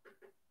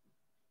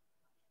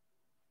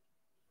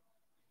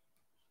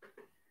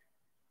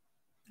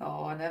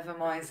 Oh, never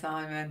mind,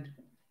 Simon.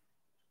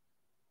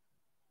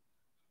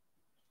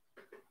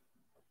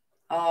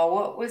 Oh,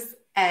 what was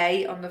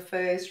A on the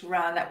first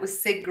round? That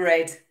was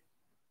Sigrid.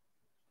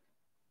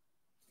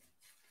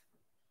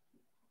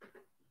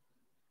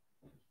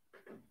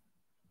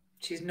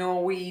 She's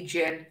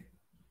Norwegian.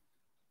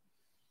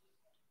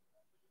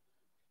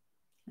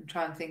 I'm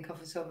trying to think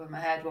off the top of my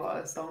head what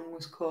her song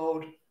was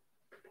called.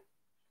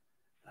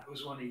 That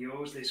was one of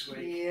yours this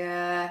week.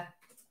 Yeah.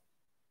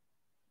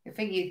 I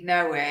think you'd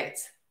know it.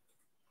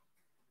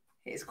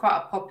 It's quite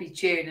a poppy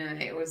tune,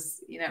 and it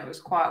was, it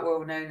was quite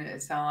well known at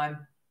the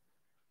time.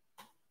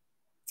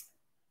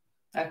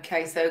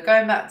 Okay, so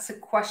going back to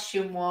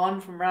question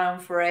 1 from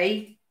round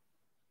 3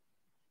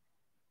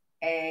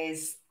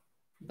 is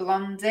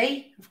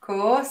Blondie, of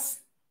course,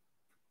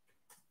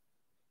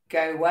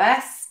 Go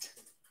West,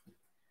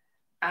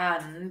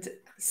 and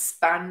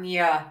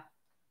Spania.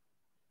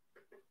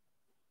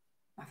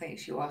 I think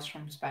she was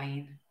from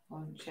Spain,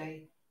 wasn't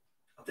she?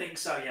 I think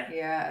so, yeah.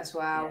 Yeah, as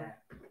well.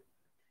 Yeah.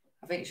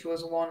 I think she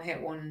was a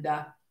one-hit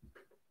wonder.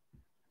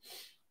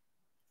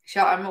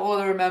 All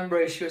I remember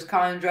is she was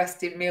kind of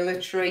dressed in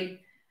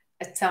military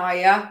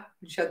attire,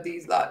 and she had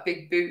these like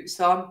big boots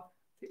on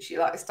that she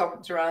like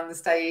stomped around the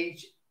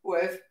stage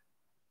with.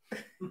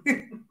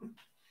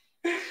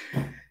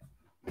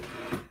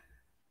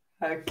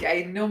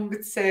 Okay,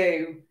 number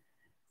 2.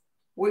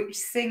 Which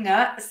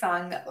singer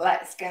sang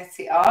Let's Get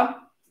It On?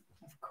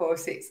 Of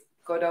course, it's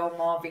good old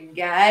Marvin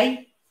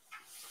Gaye.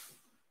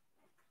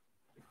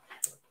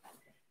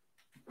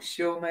 I'm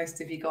sure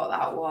most of you got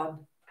that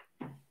one.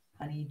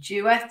 And he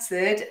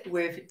duetted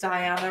with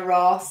Diana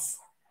Ross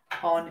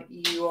on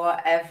You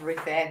Are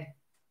Everything.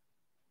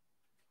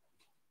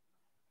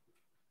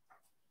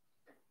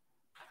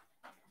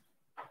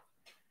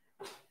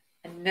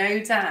 And no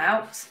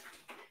doubt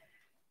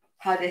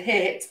had a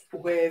hit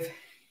with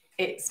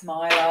It's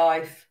My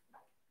Life,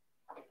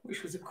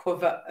 which was a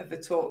cover of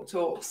a Talk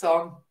Talk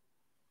song.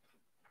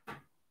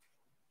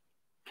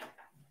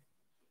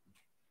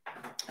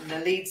 And the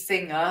lead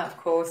singer, of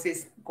course,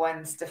 is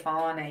Gwen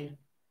Stefani.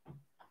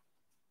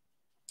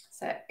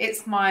 So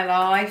It's My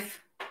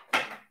Life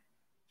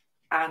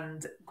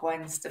and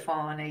Gwen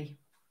Stefani.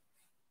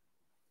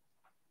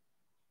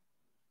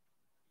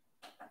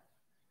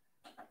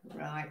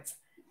 Right.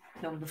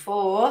 Number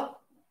 4.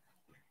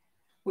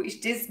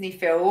 Which Disney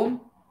film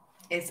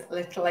is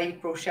Little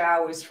April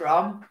Showers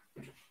from?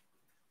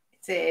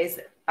 It is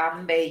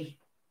Bambi.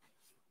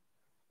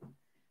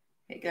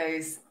 It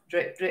goes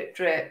drip, drip,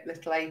 drip,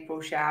 little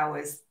April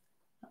showers.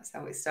 That's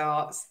how it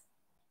starts.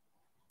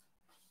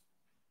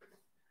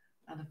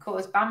 And of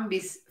course,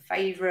 Bambi's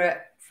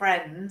favourite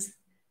friend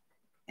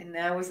in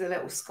there was a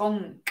little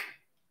skunk.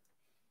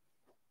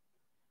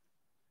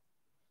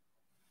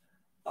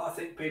 I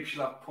think people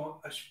should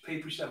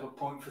have a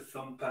point for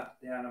Thumper,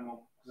 the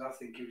animal, because I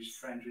think he was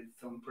friends with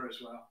Thumper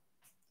as well.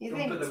 You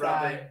Thumper think the so?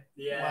 rabbit.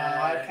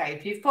 Yeah. Well, okay.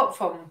 If you've put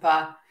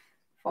Thumper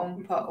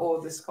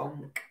or the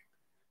skunk.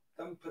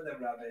 Thumper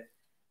the rabbit.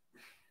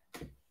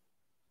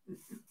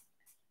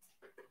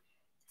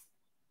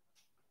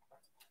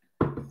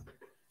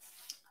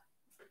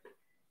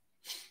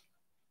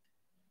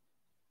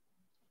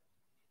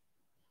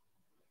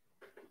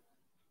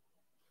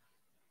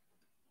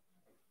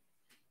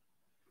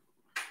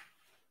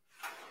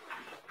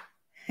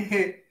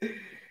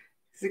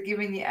 So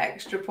giving you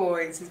extra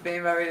points has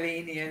been very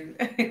lenient.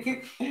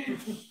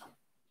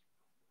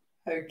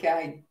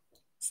 Okay,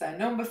 so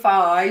number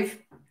 5,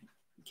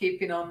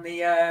 keeping on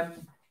the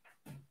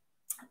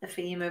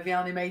theme of the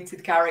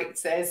animated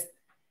characters,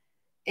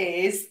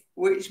 is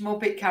which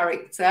Muppet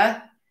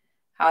character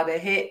had a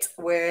hit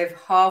with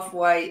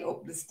Halfway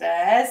Up the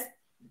Stairs?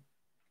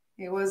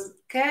 It was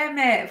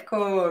Kermit, of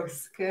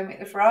course, Kermit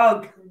the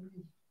Frog.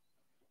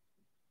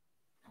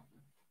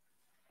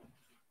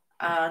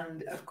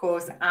 And, of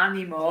course,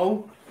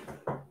 Animal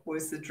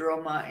was the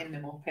drummer in the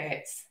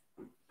Muppets.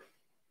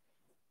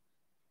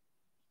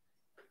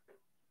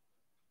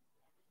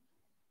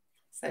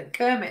 So,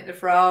 Kermit the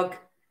Frog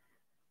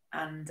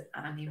and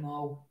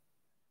Animal.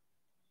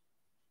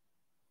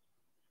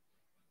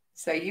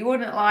 So, you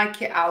wouldn't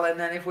like it, Alan,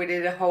 then, if we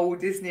did a whole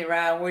Disney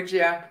round, would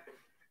you?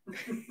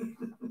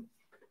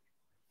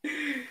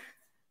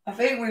 I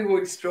think we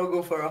would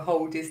struggle for a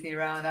whole Disney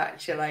round,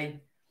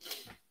 actually.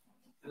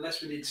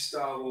 Unless we did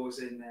Star Wars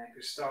in there,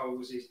 because Star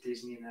Wars is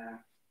Disney now.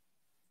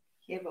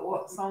 Yeah, but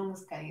what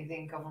songs can you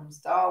think of from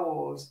Star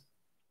Wars?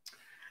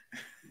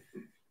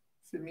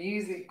 It's a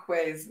music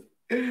quiz.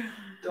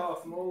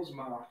 Darth Maul's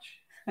March.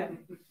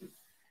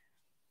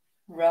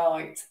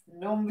 Right,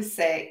 number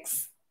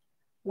 6.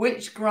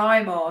 Which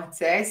grime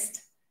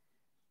artist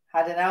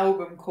had an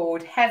album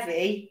called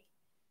Heavy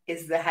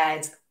is the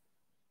Head?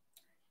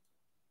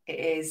 It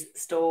is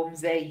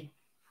Stormzy.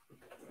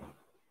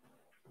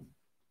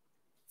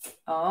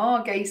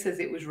 Oh, Gay says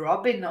it was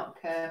Robin,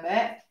 not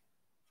Kermit.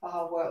 For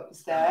hard work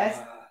upstairs.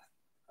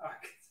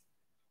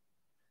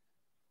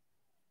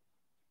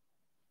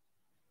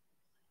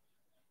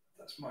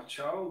 That's my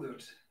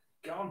childhood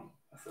gone.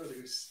 I thought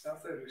it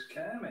was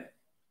Kermit.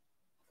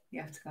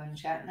 You have to go and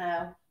check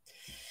now.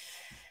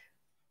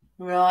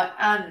 Right,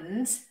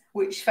 and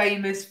which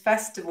famous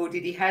festival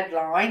did he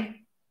headline?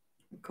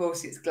 Of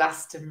course, it's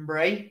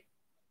Glastonbury.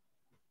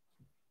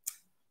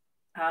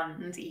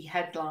 And he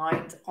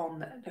headlined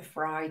on the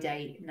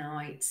Friday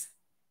night.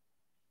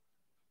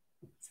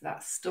 So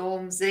that's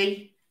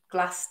Stormzy,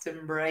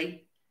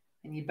 Glastonbury,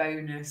 and your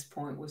bonus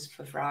point was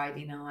for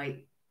Friday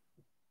night.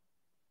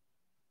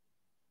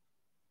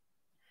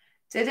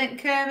 Didn't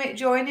Kermit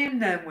join in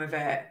then with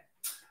it?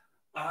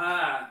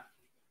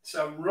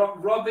 So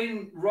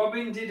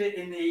Robin did it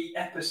in the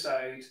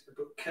episode,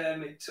 but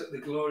Kermit took the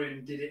glory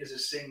and did it as a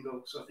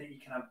single. So I think you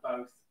can have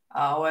both.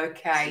 Oh,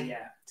 okay. So,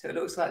 yeah. So it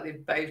looks like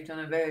they've both done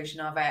a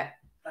version of it.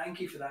 Thank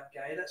you for that,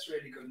 Gay. That's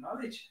really good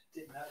knowledge.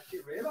 Didn't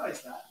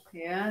realise that.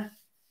 Yeah.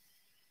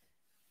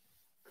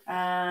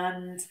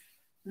 And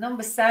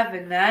number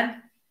 7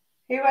 then.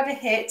 Who had a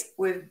hit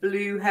with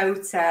Blue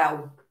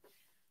Hotel?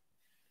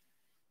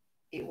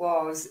 It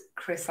was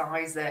Chris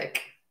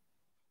Isaak.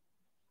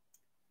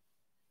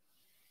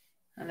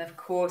 And of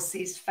course,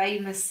 his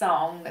famous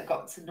song that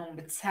got to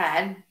number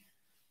 10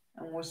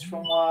 and was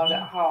from Wild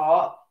at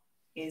Heart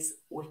is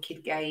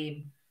Wicked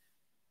Game.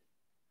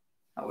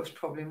 That was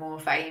probably more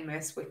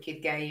famous,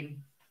 Wicked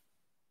Game.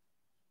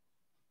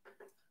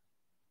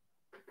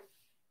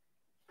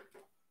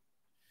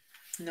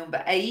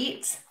 Number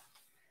 8.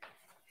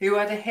 Who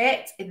had a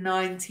hit in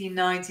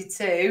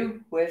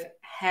 1992 with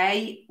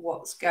Hey,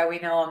 What's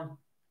Going On?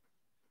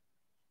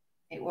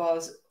 It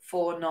was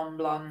 4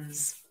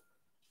 Non-Blondes.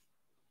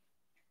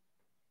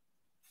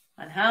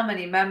 And how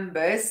many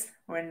members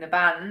were in the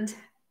band?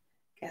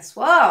 Guess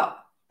what?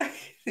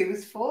 It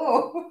was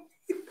 4.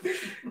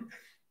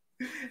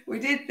 We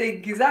did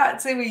think, is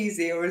that too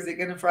easy or is it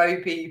going to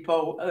throw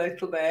people a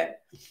little bit?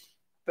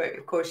 But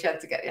of course, you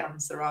had to get the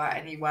answer right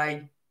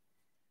anyway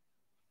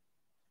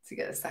to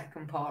get the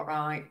second part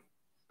right.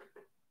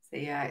 So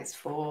yeah, it's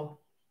 4.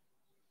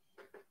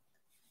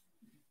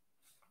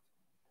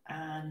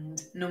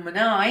 And number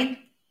 9,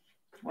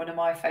 one of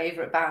my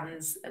favourite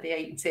bands of the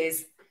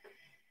 80s.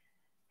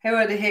 Who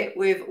had a hit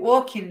with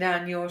Walking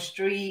Down Your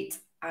Street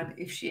and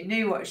If She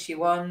Knew What She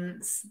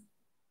Wants?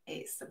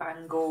 It's the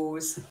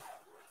Bangles.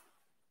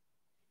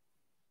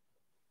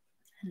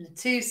 And the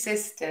 2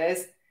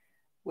 sisters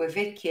were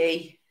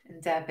Vicky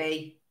and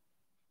Debbie.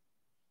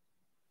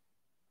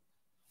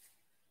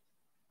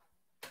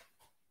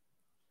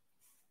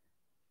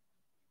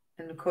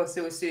 And of course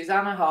there was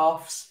Susanna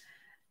Hoffs,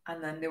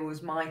 and then there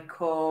was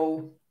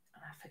Michael,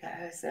 I forget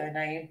her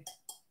surname.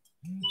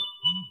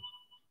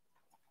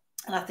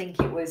 And I think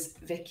it was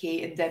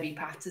Vicky and Debbie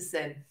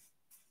Patterson,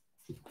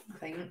 I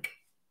think.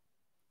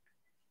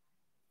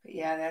 But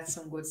yeah, they had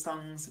some good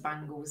songs, the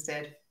Bangles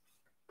did.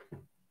 I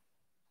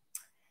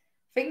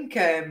think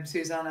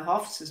Susanna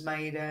Hoffs has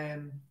made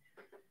a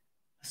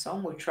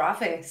song with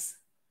Travis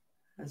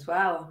as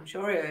well. I'm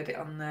sure I heard it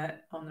on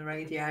the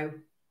radio.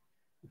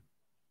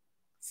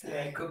 So,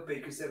 yeah, it could be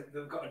because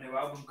they've got a new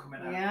album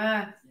coming out.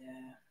 Yeah.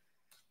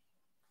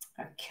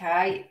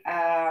 Okay,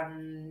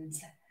 and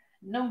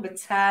number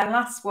 10,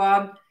 last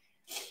one.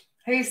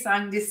 Who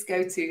sang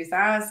Disco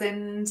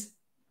 2000? Of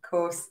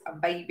course, and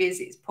Babies,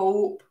 it's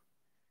Pulp.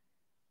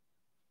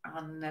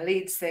 And the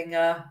lead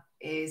singer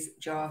is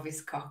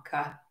Jarvis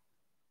Cocker.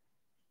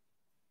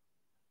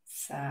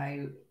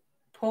 So,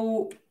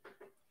 Pulp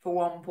for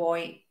 1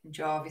 point, and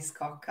Jarvis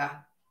Cocker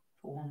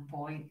for 1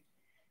 point.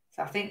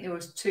 So I think there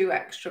was 2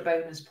 extra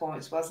bonus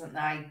points, wasn't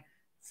there?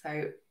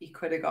 So you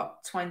could have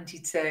got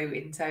 22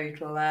 in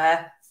total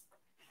there.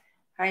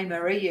 Hey,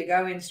 Marie, you're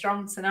going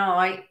strong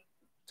tonight.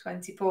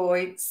 20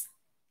 points.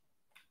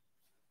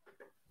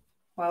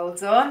 Well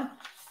done.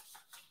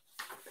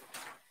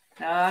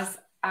 There's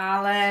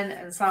Alan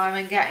and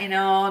Simon getting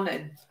on,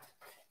 and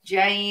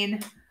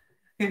Jane.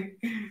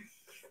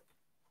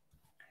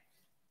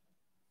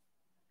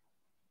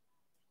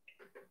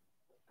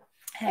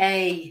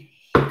 Hey,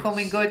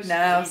 coming good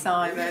now,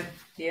 Simon.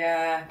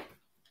 Yeah.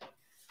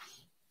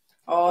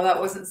 Oh, that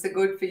wasn't so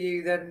good for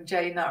you then,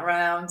 Jane, that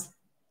round.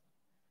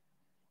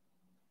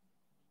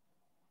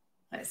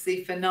 Let's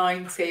see if the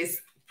 90s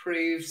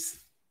proves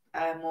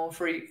more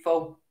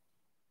fruitful.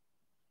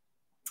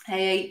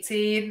 Hey,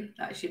 18.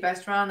 That's your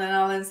best round then,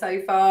 Alan,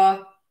 so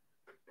far.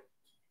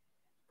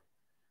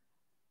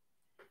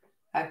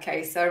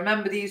 Okay, so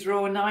remember these are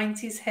all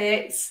 90s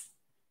hits.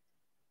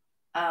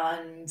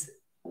 And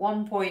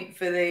 1 point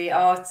for the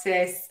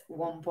artist,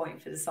 1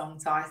 point for the song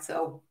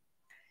title.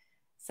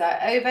 So,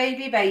 oh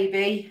baby,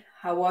 baby,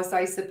 how was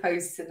I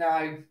supposed to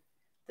know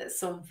that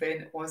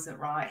something wasn't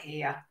right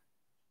here?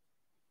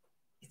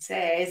 It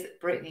is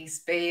Britney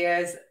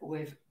Spears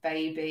with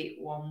Baby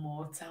One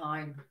More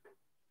Time.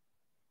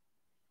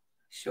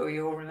 Sure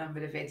you all remember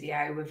the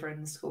video with her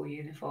in the school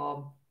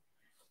uniform.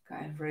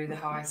 going through the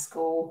high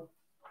school.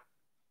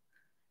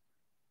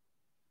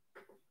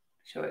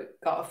 Sure,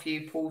 it got a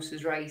few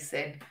pulses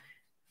racing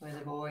with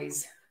the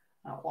boys,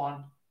 that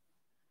one.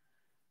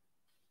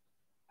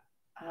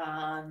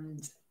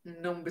 And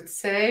number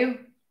 2,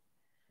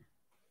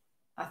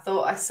 I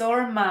thought I saw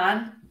a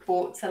man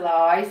brought to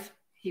life.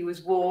 He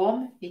was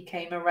warm. He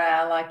came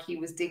around like he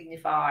was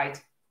dignified.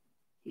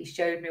 He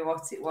showed me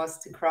what it was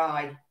to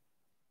cry.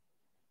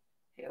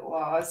 It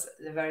was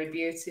the very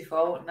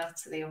beautiful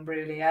Natalie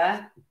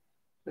Imbruglia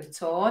with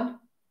Torn.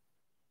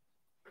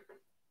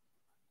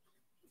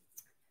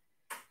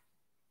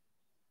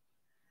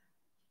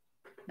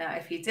 Now,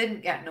 if you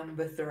didn't get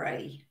number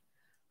 3,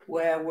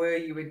 where were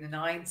you in the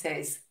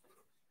 90s?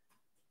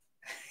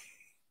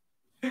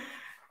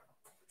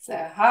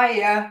 So,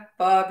 hiya,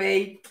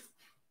 Barbie.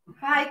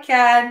 Hi,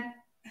 Ken.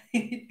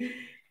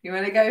 You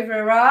want to go for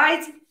a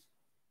ride?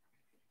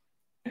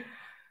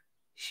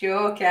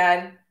 Sure,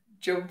 Ken.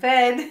 Jump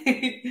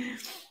in.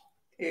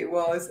 It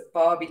was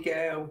Barbie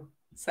Girl.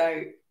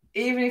 So,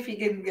 even if you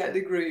didn't get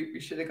the group,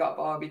 you should have got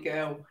Barbie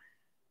Girl.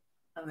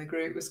 And the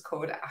group was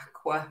called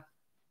Aqua.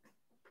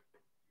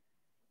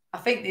 I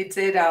think they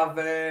did have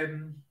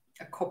a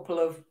couple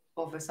of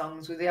other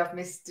songs. Would they have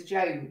Mr.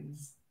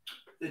 Jones?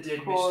 They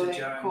did, Mr.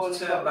 Jones.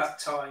 Turn Back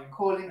Time.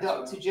 Calling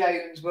Dr.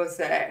 Jones, was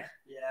it?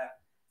 Yeah.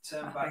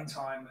 Turn Back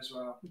Time as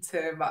well.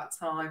 Turn Back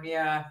Time,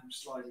 yeah. From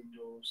Sliding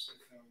Doors,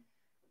 the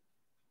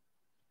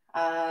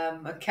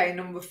film. Okay,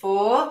 number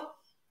 4.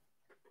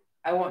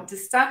 I want to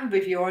stand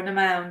with you on a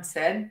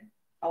mountain.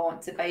 I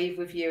want to bathe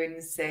with you in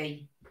the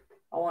sea.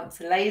 I want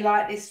to lay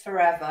like this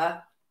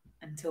forever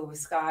until the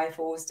sky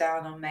falls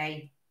down on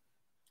me.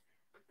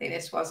 I think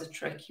this was a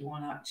tricky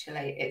one,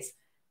 actually. It's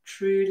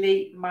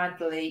Truly,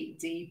 Madly,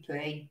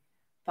 Deeply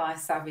by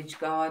Savage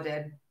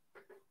Garden.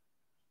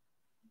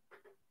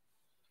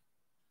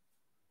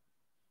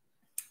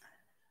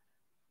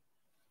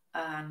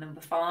 And number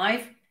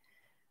 5.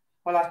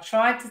 Well, I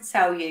tried to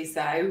tell you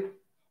so,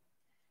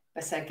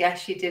 but I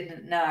guess you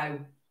didn't know.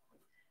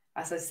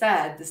 As I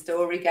said, the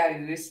story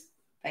goes,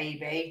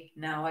 baby,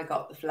 now I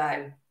got the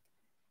flow.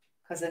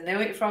 Because I knew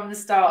it from the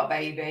start,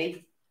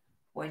 baby,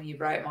 when you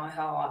broke my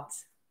heart.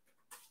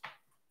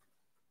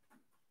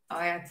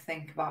 I had to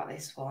think about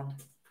this one.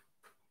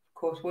 Of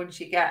course, once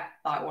you get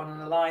like one of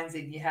the lines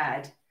in your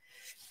head,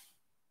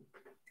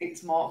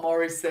 it's Mark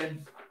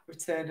Morrison,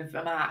 Return of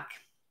the Mac.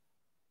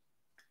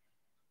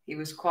 He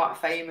was quite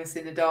famous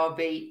in the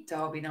Derby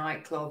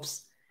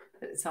nightclubs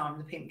at the time,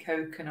 the Pink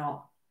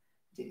Coconut.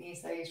 Didn't you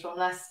say he's from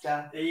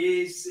Leicester?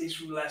 He is. He's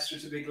from Leicester.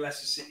 He's a big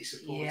Leicester City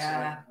supporter.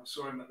 Yeah. I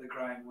saw him at the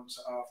ground once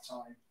at half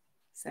time.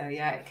 So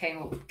yeah, it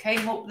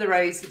came up the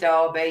road to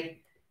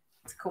Derby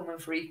to come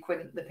and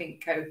frequent the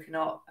Pink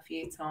Coconut a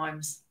few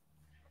times.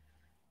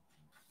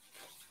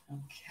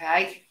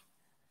 Okay.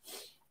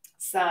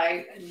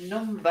 So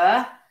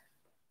number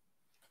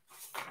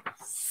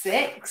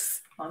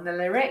 6 on the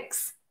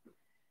lyrics.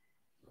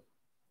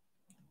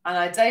 And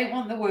I don't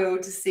want the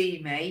world to see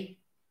me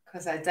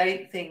because I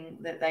don't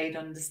think that they'd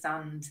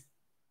understand.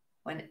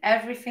 When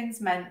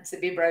everything's meant to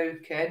be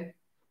broken,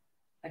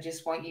 I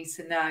just want you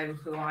to know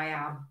who I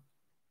am.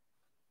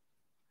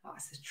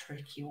 That's a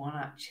tricky one,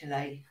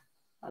 actually.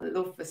 I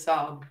love the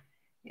song.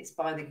 It's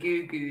by the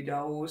Goo Goo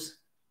Dolls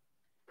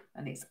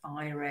and it's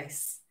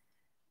Iris.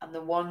 And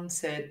The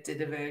Wanted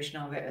did a version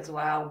of it as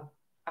well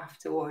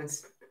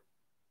afterwards.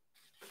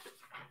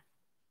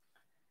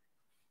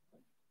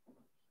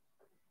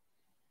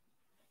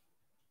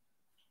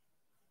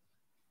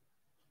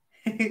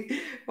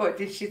 What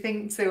did she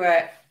think to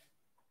it?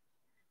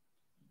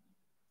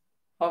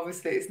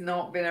 Obviously, it's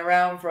not been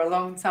around for a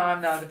long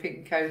time now, the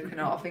Pink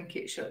Coconut. I think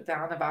it shut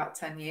down about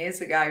 10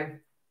 years ago.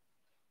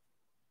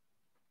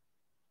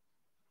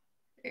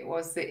 It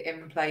was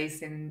in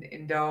place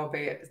in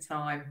Derby at the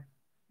time.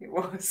 It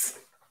was.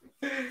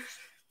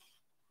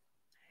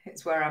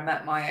 It's where I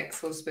met my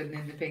ex-husband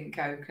in the Pink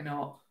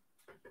Coconut.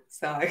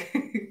 So,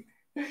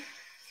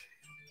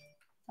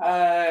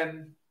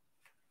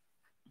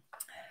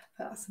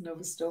 that's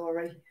another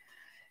story.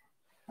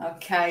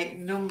 Okay,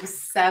 number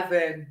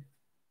 7.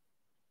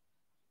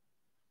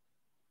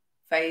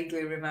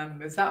 Vaguely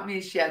remembers. That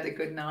means she had a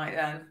good night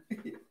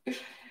then.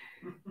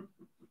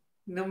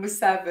 Number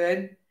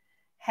 7.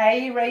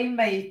 Hey,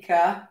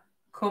 Rainmaker,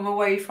 come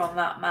away from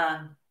that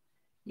man.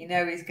 You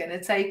know he's going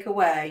to take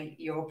away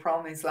your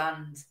promised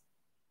land.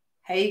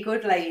 Hey,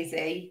 good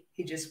lady,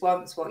 he just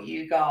wants what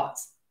you got.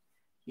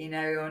 You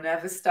know he'll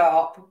never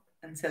stop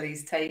until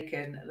he's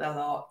taken the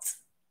lot.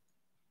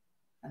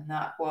 And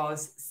that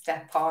was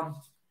Step On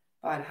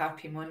by the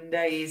Happy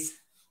Mondays.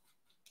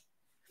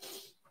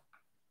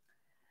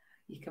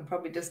 You can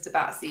probably just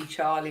about see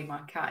Charlie, my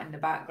cat, in the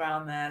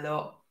background there,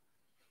 look.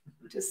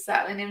 Just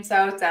settling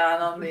himself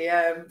down on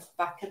the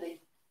back of the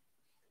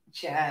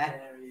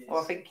chair.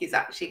 Or I think he's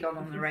actually gone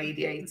on the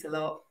radiator,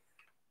 look.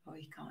 Oh,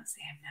 you can't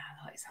see him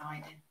now, look, he's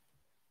hiding.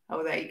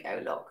 Oh, there you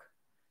go, look.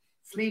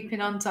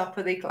 Sleeping on top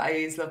of the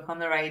clothes, look, on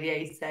the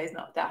radiator. He's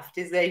not daft,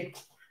 is he?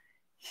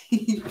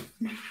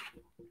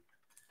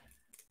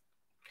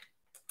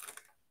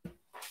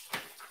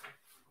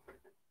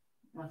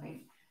 I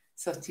think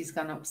Sutty's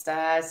gone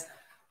upstairs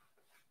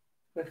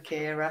with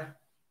Kira.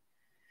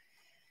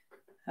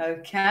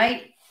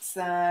 Okay,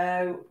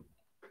 so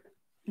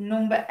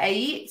number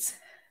 8,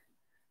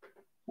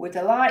 with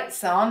the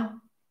lights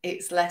on,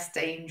 it's less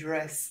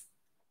dangerous.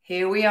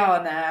 Here we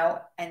are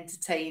now,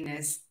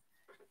 entertainers.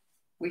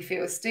 I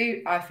feel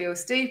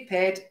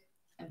stupid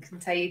and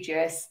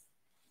contagious.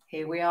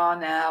 Here we are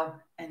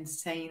now,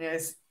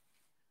 entertainers.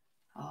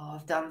 Oh,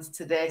 I've danced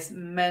to this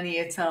many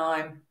a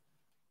time.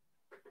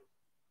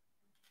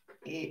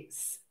 It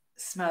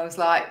Smells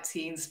Like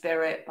Teen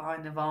Spirit by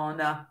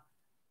Nirvana.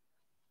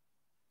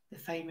 The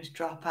famous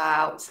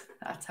Dropout.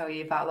 I tell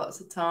you about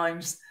lots of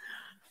times.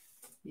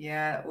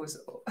 Yeah,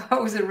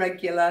 that was a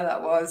regular,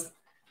 that was.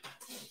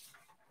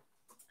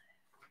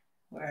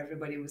 Where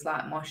everybody was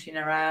like moshing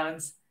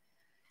around.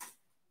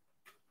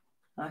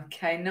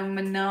 Okay,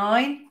 number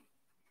 9.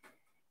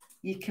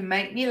 You can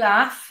make me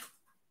laugh.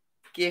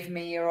 Give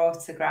me your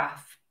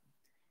autograph.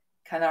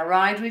 Can I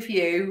ride with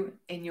you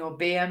in your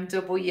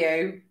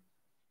BMW?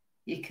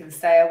 You can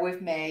sail with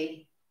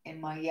me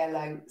in my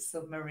yellow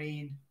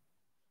submarine.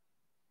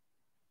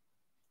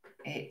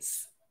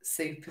 It's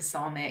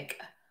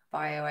Supersonic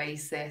by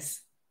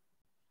Oasis.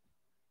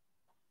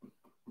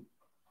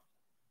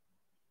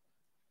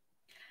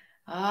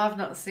 I've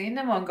not seen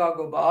them on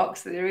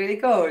Gogglebox. They're really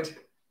good.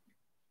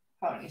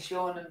 Apparently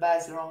Sean and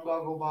Bez are on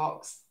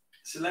Gogglebox.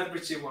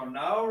 Celebrity one.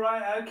 Oh,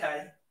 right,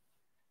 okay.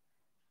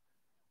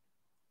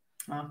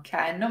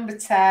 Okay, number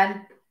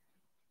 10.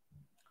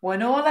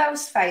 When all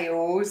else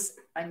fails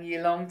and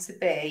you long to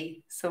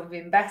be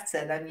something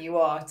better than you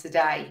are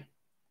today.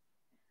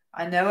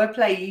 I know a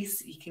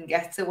place you can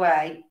get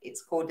away.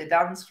 It's called a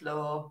dance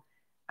floor,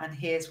 and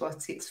here's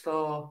what it's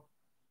for.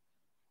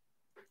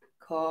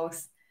 Of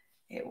course,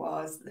 it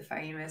was the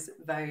famous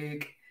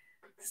Vogue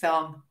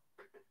song.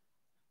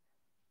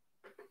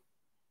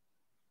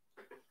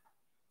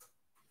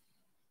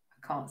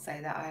 I can't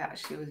say that I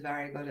actually was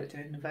very good at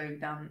doing the Vogue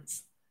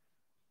dance.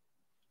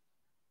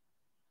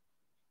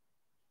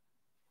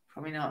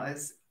 Probably not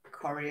as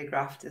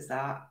choreographed as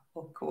that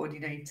or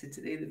coordinated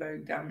to do the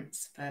Vogue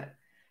dance, but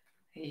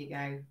here you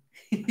go.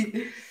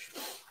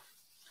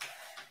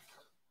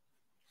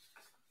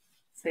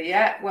 So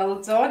yeah,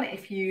 well done.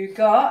 If you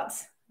got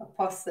a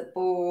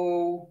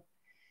possible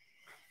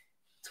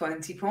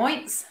 20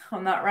 points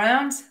on that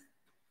round,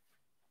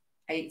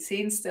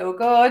 18 still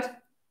good.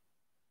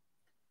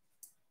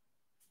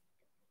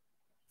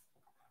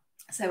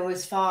 So it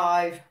was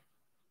 5.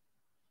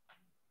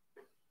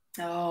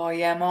 Oh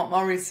yeah, Mark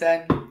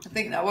Morrison. I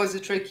think that was a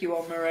tricky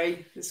one,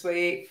 Marie, this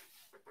week.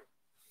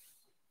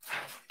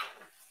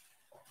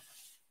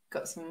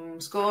 Got some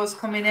scores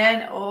coming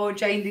in. Oh,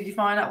 Jane, did you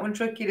find that one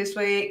tricky this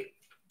week?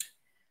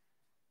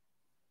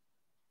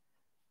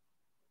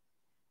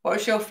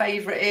 What's your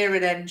favourite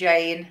era then,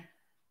 Jane?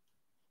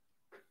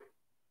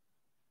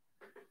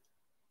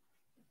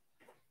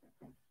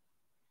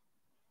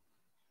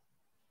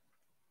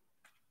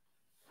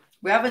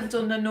 We haven't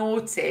done the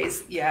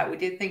noughties yet. We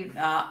did think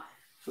that.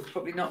 We've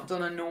probably not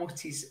done a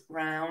noughties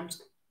round.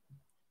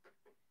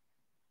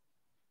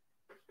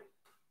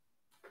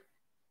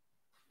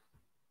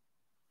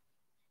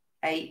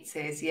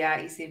 '80s, yeah.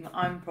 You see,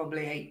 I'm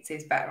probably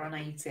 '80s, better on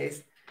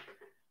 '80s.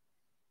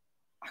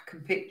 I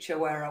can picture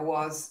where I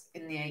was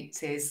in the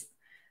 '80s,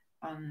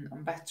 and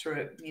I'm better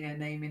at,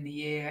 naming the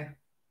year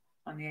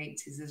on the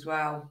 '80s as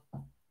well.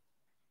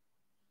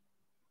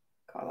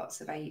 Got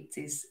lots of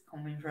 '80s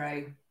coming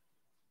through.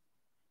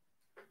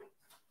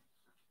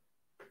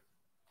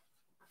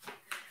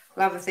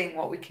 We'll have a think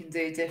what we can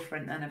do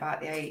different than about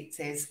the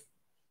 '80s.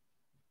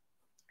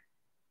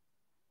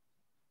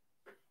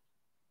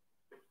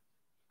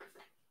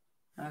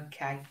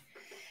 Okay.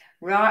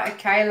 Right,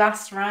 okay,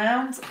 last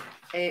round.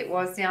 It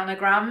was the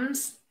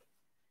anagrams.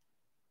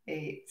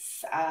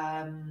 It's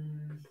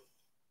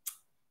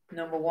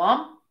number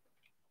 1.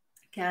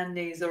 Again,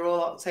 these are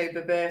all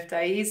October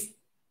birthdays.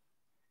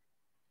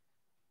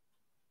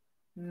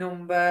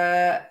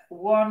 Number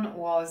 1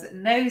 was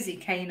Nosy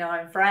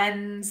Canine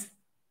Friends.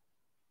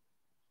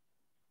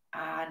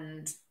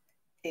 And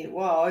it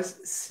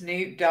was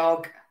Snoop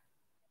Dogg.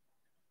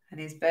 And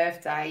his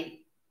birthday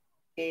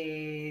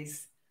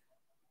is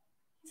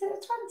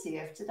it the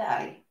 20th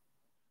today?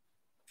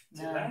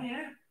 No. Today,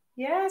 yeah.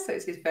 Yeah, so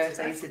it's his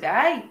birthday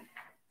today.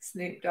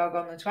 Snoop Dogg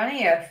on the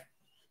 20th.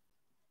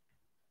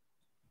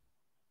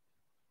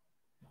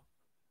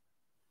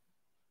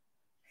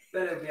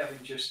 Bet he'll be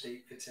having Just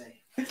Eat for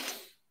tea.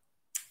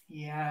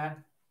 Yeah.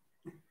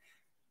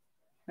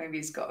 Maybe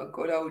he's got a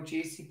good old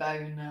juicy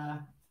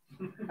bone.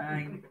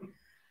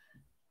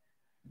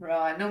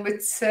 Right, number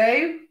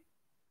 2.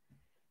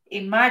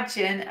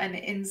 Imagine an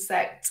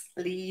insect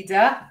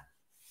leader.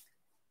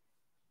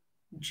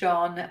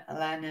 John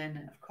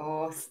Lennon, of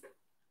course.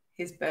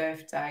 His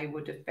birthday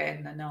would have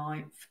been the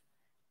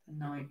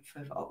 9th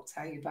of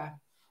October.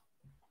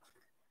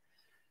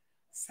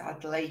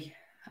 Sadly.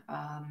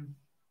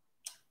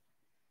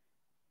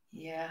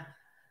 Yeah.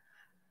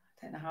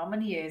 I don't know how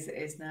many years it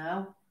is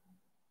now.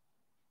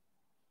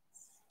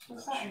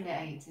 Was that in the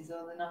 80s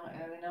or the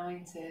early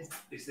 90s?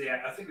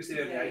 I think it was the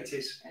early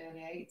 80s.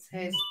 Early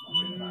 80s.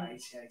 About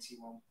 80,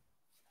 81.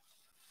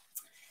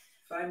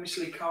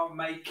 Famously can't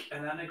make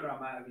an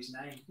anagram out of his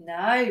name.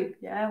 No,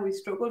 yeah, we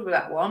struggled with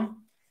that one.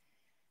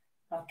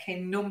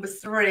 Okay, number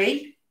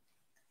 3.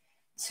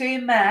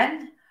 2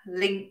 men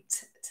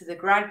linked to The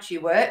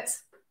Graduate.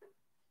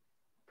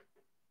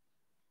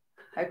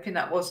 Hoping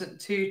that wasn't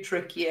too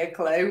tricky a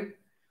clue.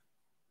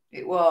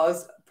 It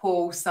was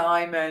Paul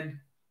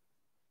Simon.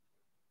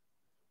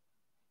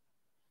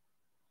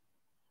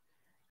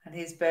 And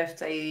his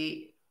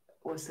birthday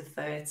was the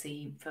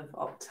 13th of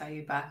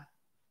October.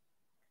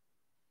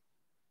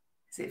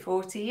 Is it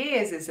 40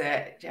 years, is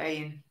it,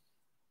 Jane?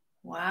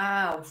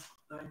 Wow.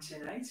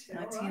 1980.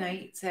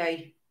 1980.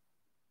 Right.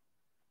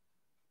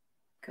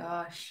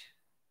 Gosh.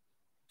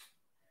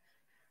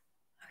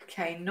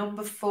 Okay,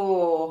 number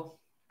 4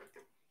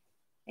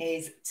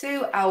 is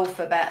 2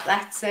 alphabet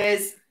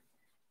letters.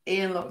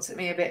 Ian looked at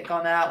me a bit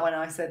gone out when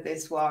I said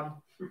this one.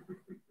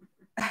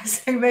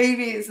 So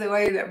maybe it's the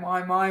way that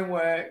my mind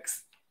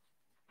works.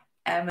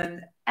 M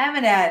and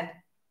N.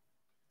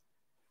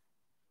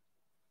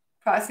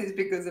 Perhaps it's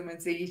because I'm a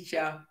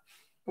teacher.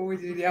 When we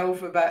do the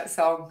alphabet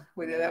song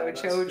with the little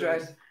children.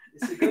 Good.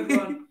 It's a good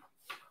one.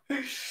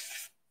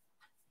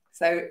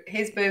 So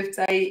his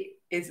birthday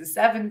is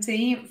the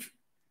 17th.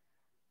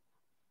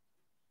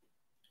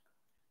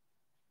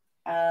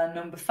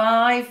 Number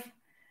 5,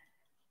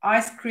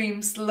 ice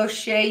cream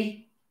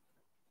slushy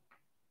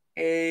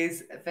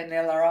is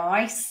Vanilla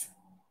Ice.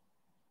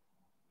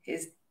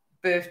 His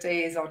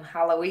birthday is on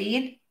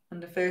Halloween, on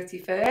the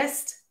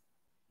 31st.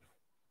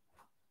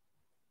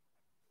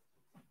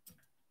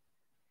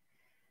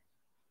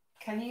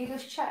 Can you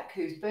just check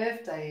whose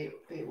birthday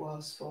it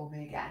was for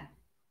me again?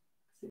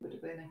 It would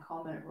have been a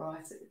comment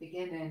right at the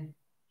beginning.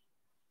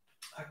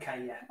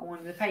 Okay, yeah. On one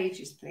of the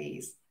pages,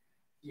 please.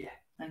 Yeah.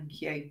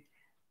 Thank you.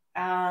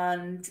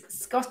 And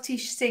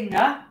Scottish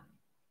singer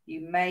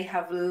you may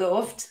have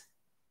loved,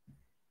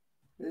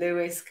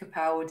 Lewis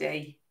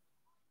Capaldi.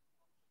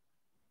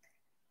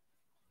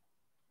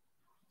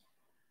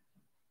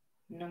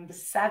 Number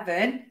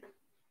 7,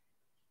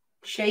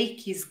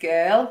 Shakey's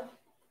Girl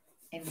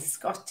in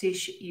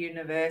Scottish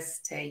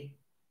University.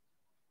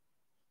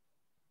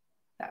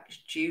 That's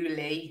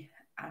Julie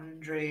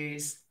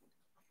Andrews.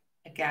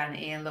 Again,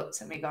 Ian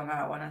looked at me gone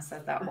out when I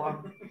said that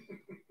one.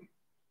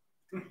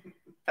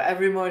 But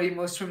everybody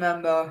must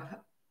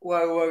remember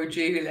Whoa Whoa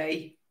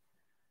Julie.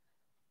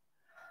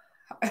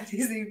 I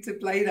just seem to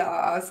play that at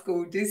our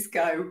school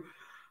disco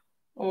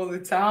all the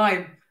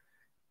time.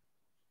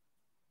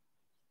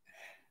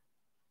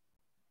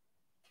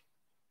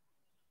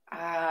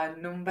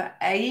 Number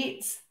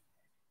 8,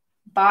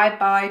 Bye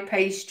Bye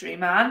Pastry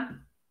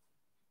Man.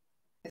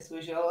 This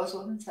was yours,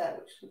 wasn't it?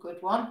 Which was a good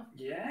one.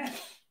 Yeah.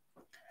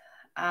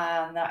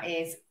 And that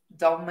is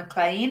Don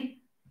McLean.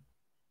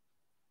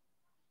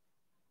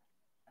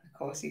 Of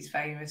course, he's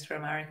famous for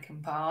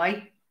American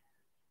Pie.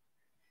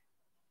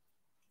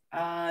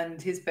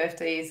 And his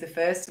birthday is the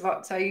 1st of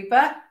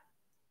October.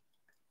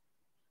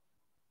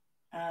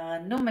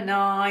 And number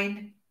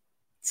 9,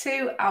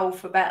 2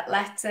 alphabet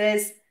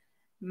letters,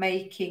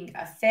 making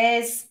a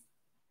fizz.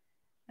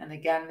 And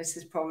again, this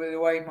is probably the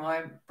way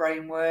my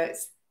brain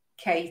works.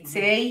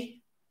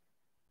 Katy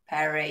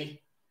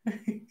Perry.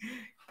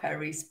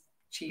 Perry's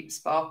cheap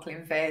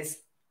sparkling fizz.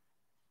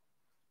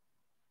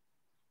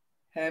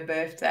 Her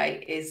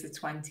birthday is the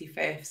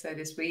 25th, so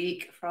this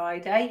week,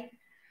 Friday.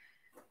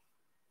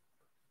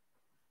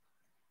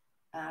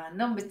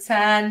 Number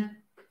 10,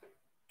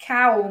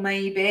 cowl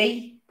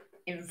maybe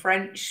in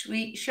French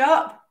sweet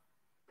shop.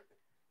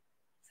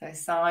 So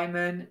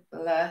Simon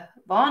Le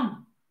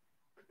Bon.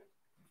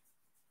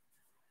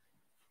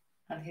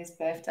 And his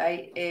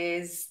birthday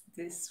is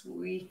this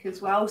week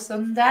as well,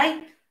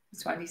 Sunday,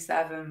 the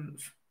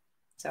 27th.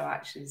 So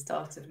actually the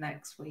start of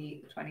next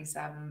week, the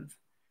 27th.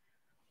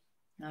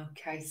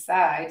 Okay,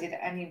 so did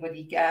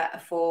anybody get a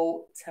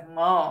full 10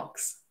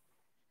 marks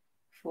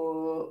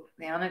for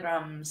the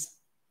anagrams?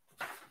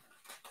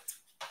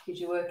 Did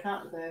you work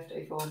out the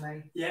birthday for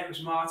me? Yeah, it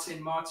was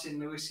Martin. Martin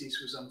Lewis's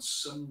was on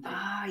Sunday.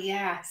 Ah,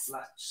 yes.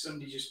 Last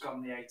Sunday just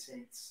gone the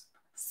 18th.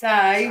 So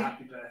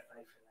happy birthday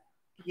for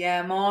that.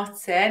 Yeah,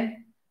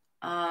 Martin.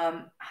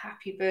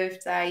 Happy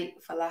birthday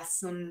for last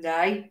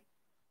Sunday.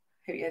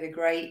 Hope you had a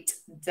great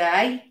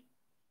day.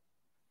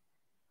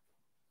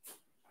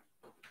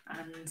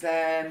 And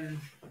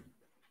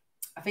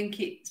I think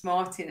it's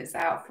Martin that's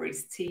out for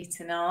his tea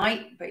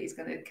tonight, but he's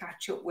going to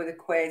catch up with a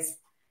quiz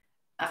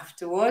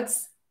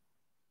afterwards.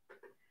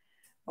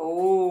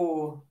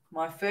 Oh,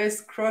 my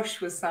first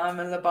crush was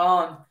Simon Le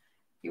Bon.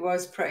 He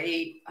was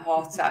pretty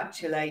hot,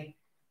 actually.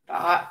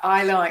 But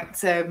I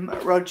liked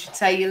Roger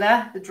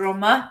Taylor, the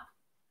drummer,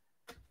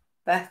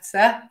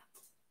 better.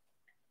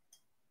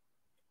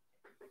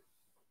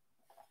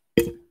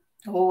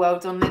 Oh, well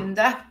done,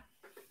 Linda.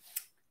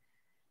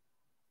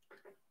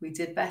 We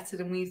did better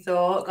than we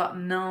thought. Got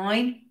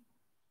 9.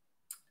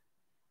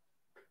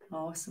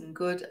 Oh, some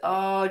good.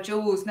 Oh,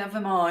 Jules,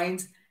 never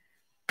mind.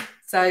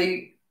 So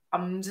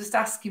I'm just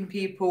asking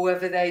people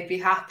whether they'd be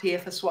happy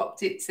if I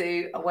swapped it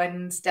to a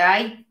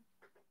Wednesday,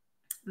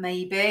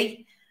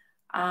 maybe.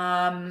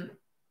 And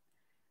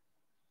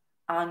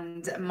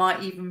I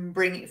might even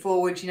bring it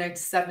forward, to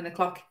 7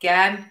 o'clock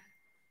again.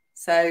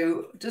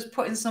 So just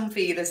putting some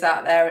feelers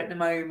out there at the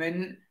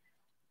moment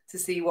to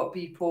see what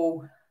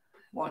people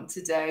want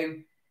to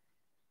do.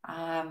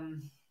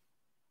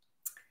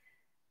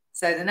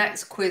 So the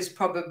next quiz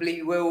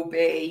probably will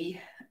be,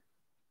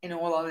 in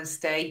all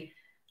honesty,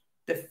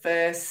 the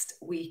first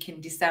week in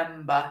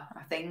December.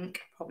 I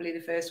think probably the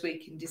first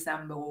week in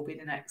December will be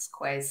the next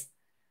quiz.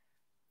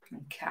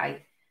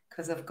 Okay,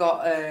 because I've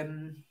got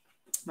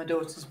my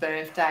daughter's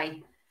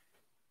birthday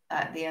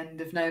at the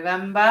end of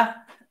November,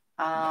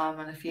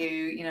 and a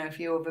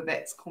few other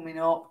bits coming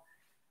up.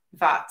 In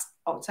fact,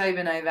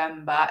 October,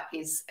 November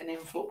is an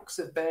influx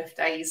of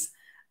birthdays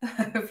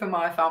for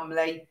my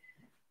family.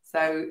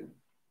 So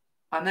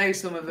I know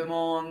some of them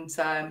aren't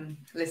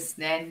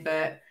listening,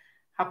 but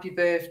happy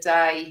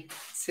birthday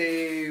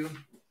to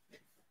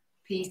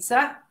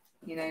Peter,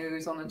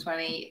 who's on the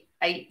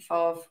 28th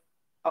of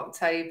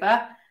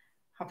October.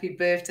 Happy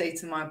birthday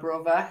to my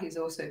brother, who's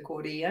also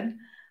called Ian,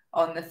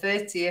 on the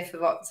 30th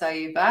of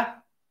October.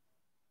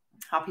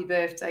 Happy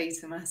birthday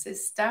to my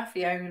sister,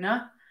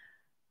 Fiona.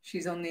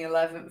 She's on the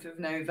 11th of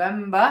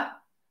November.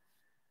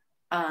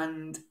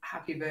 And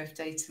happy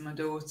birthday to my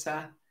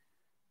daughter,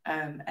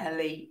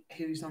 Ellie,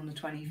 who's on the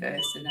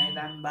 21st of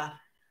November.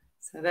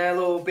 So they'll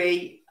all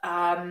be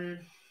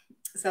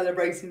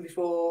celebrating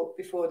before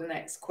the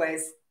next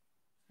quiz.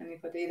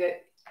 Anybody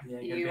that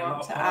you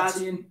want to add?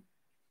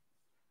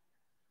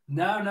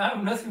 No,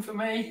 nothing for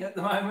me at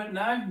the moment,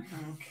 no.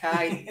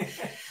 Okay.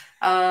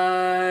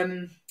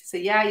 So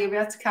yeah, you'll be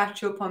able to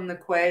catch up on the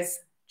quiz,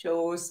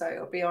 Jules, so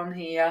it'll be on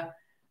here.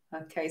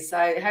 Okay, so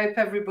I hope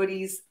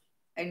everybody's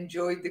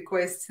enjoyed the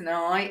quiz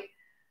tonight.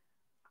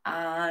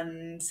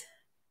 And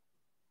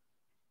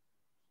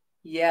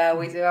yeah,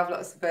 we do have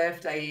lots of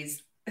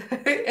birthdays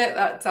at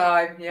that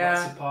time. Yeah.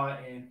 Lots of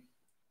partying.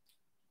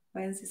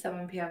 Wednesday,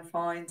 7 p.m.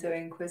 fine,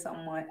 doing quiz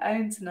on my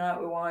own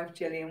tonight with wife.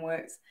 Gillian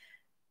works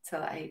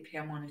till 8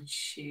 p.m. on a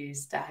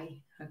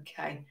Tuesday.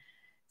 Okay.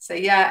 So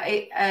yeah,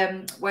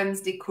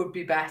 Wednesday could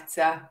be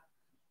better.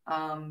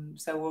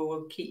 So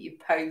we'll keep you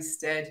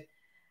posted.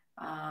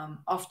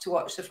 Off to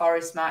watch the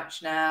Forest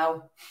match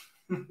now.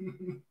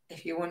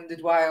 If you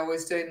wondered why I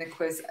was doing the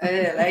quiz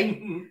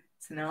early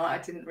tonight, I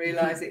didn't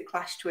realise it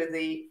clashed with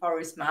the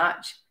Forest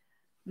match.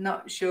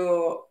 Not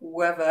sure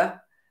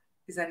whether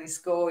there's any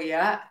score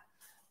yet.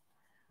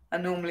 I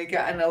normally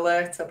get an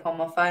alert up on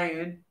my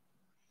phone.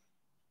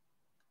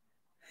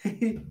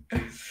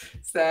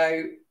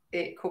 So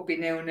it could be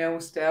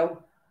 0-0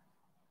 still.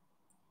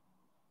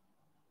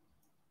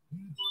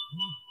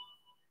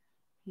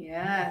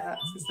 Yeah,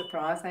 that's a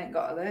surprise. I ain't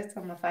got alert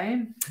on my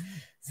phone.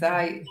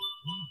 So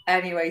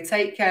anyway,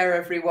 take care,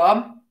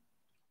 everyone.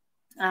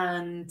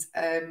 And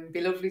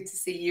be lovely to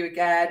see you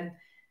again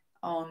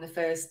on the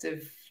first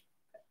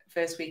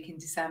week in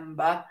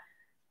December.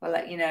 I'll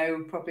let you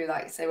know, probably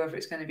like say whether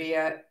it's going to be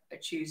a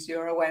Tuesday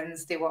or a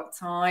Wednesday, what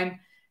time.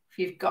 If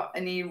you've got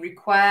any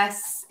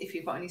requests, if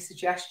you've got any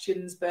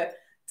suggestions, but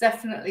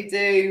definitely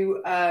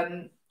do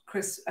a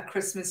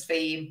Christmas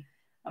theme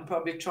and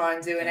probably try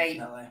and do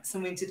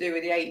something to do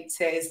with the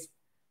 80s.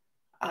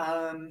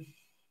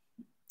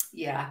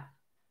 Yeah.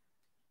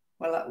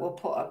 Well, we'll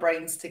put our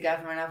brains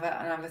together and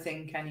have a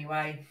think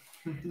anyway.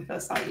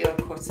 Looks like you're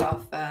cut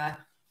off there.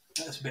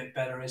 That's a bit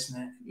better,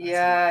 isn't it?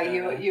 Yeah,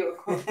 you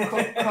cut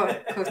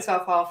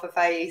off half a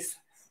face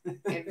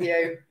in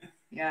view.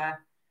 Yeah.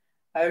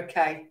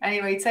 Okay.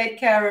 Anyway, take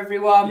care,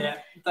 everyone. Yeah.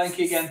 Thank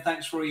you again.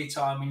 Thanks for all your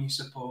time and your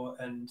support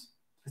and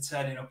for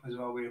turning up as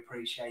well. We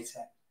appreciate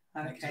it.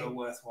 Okay. Makes it all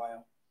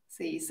worthwhile.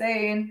 See you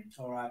soon.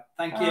 All right.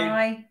 Thank Bye.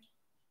 you.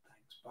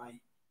 Thanks. Bye.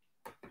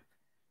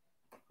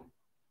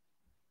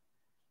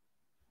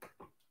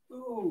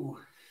 Ooh.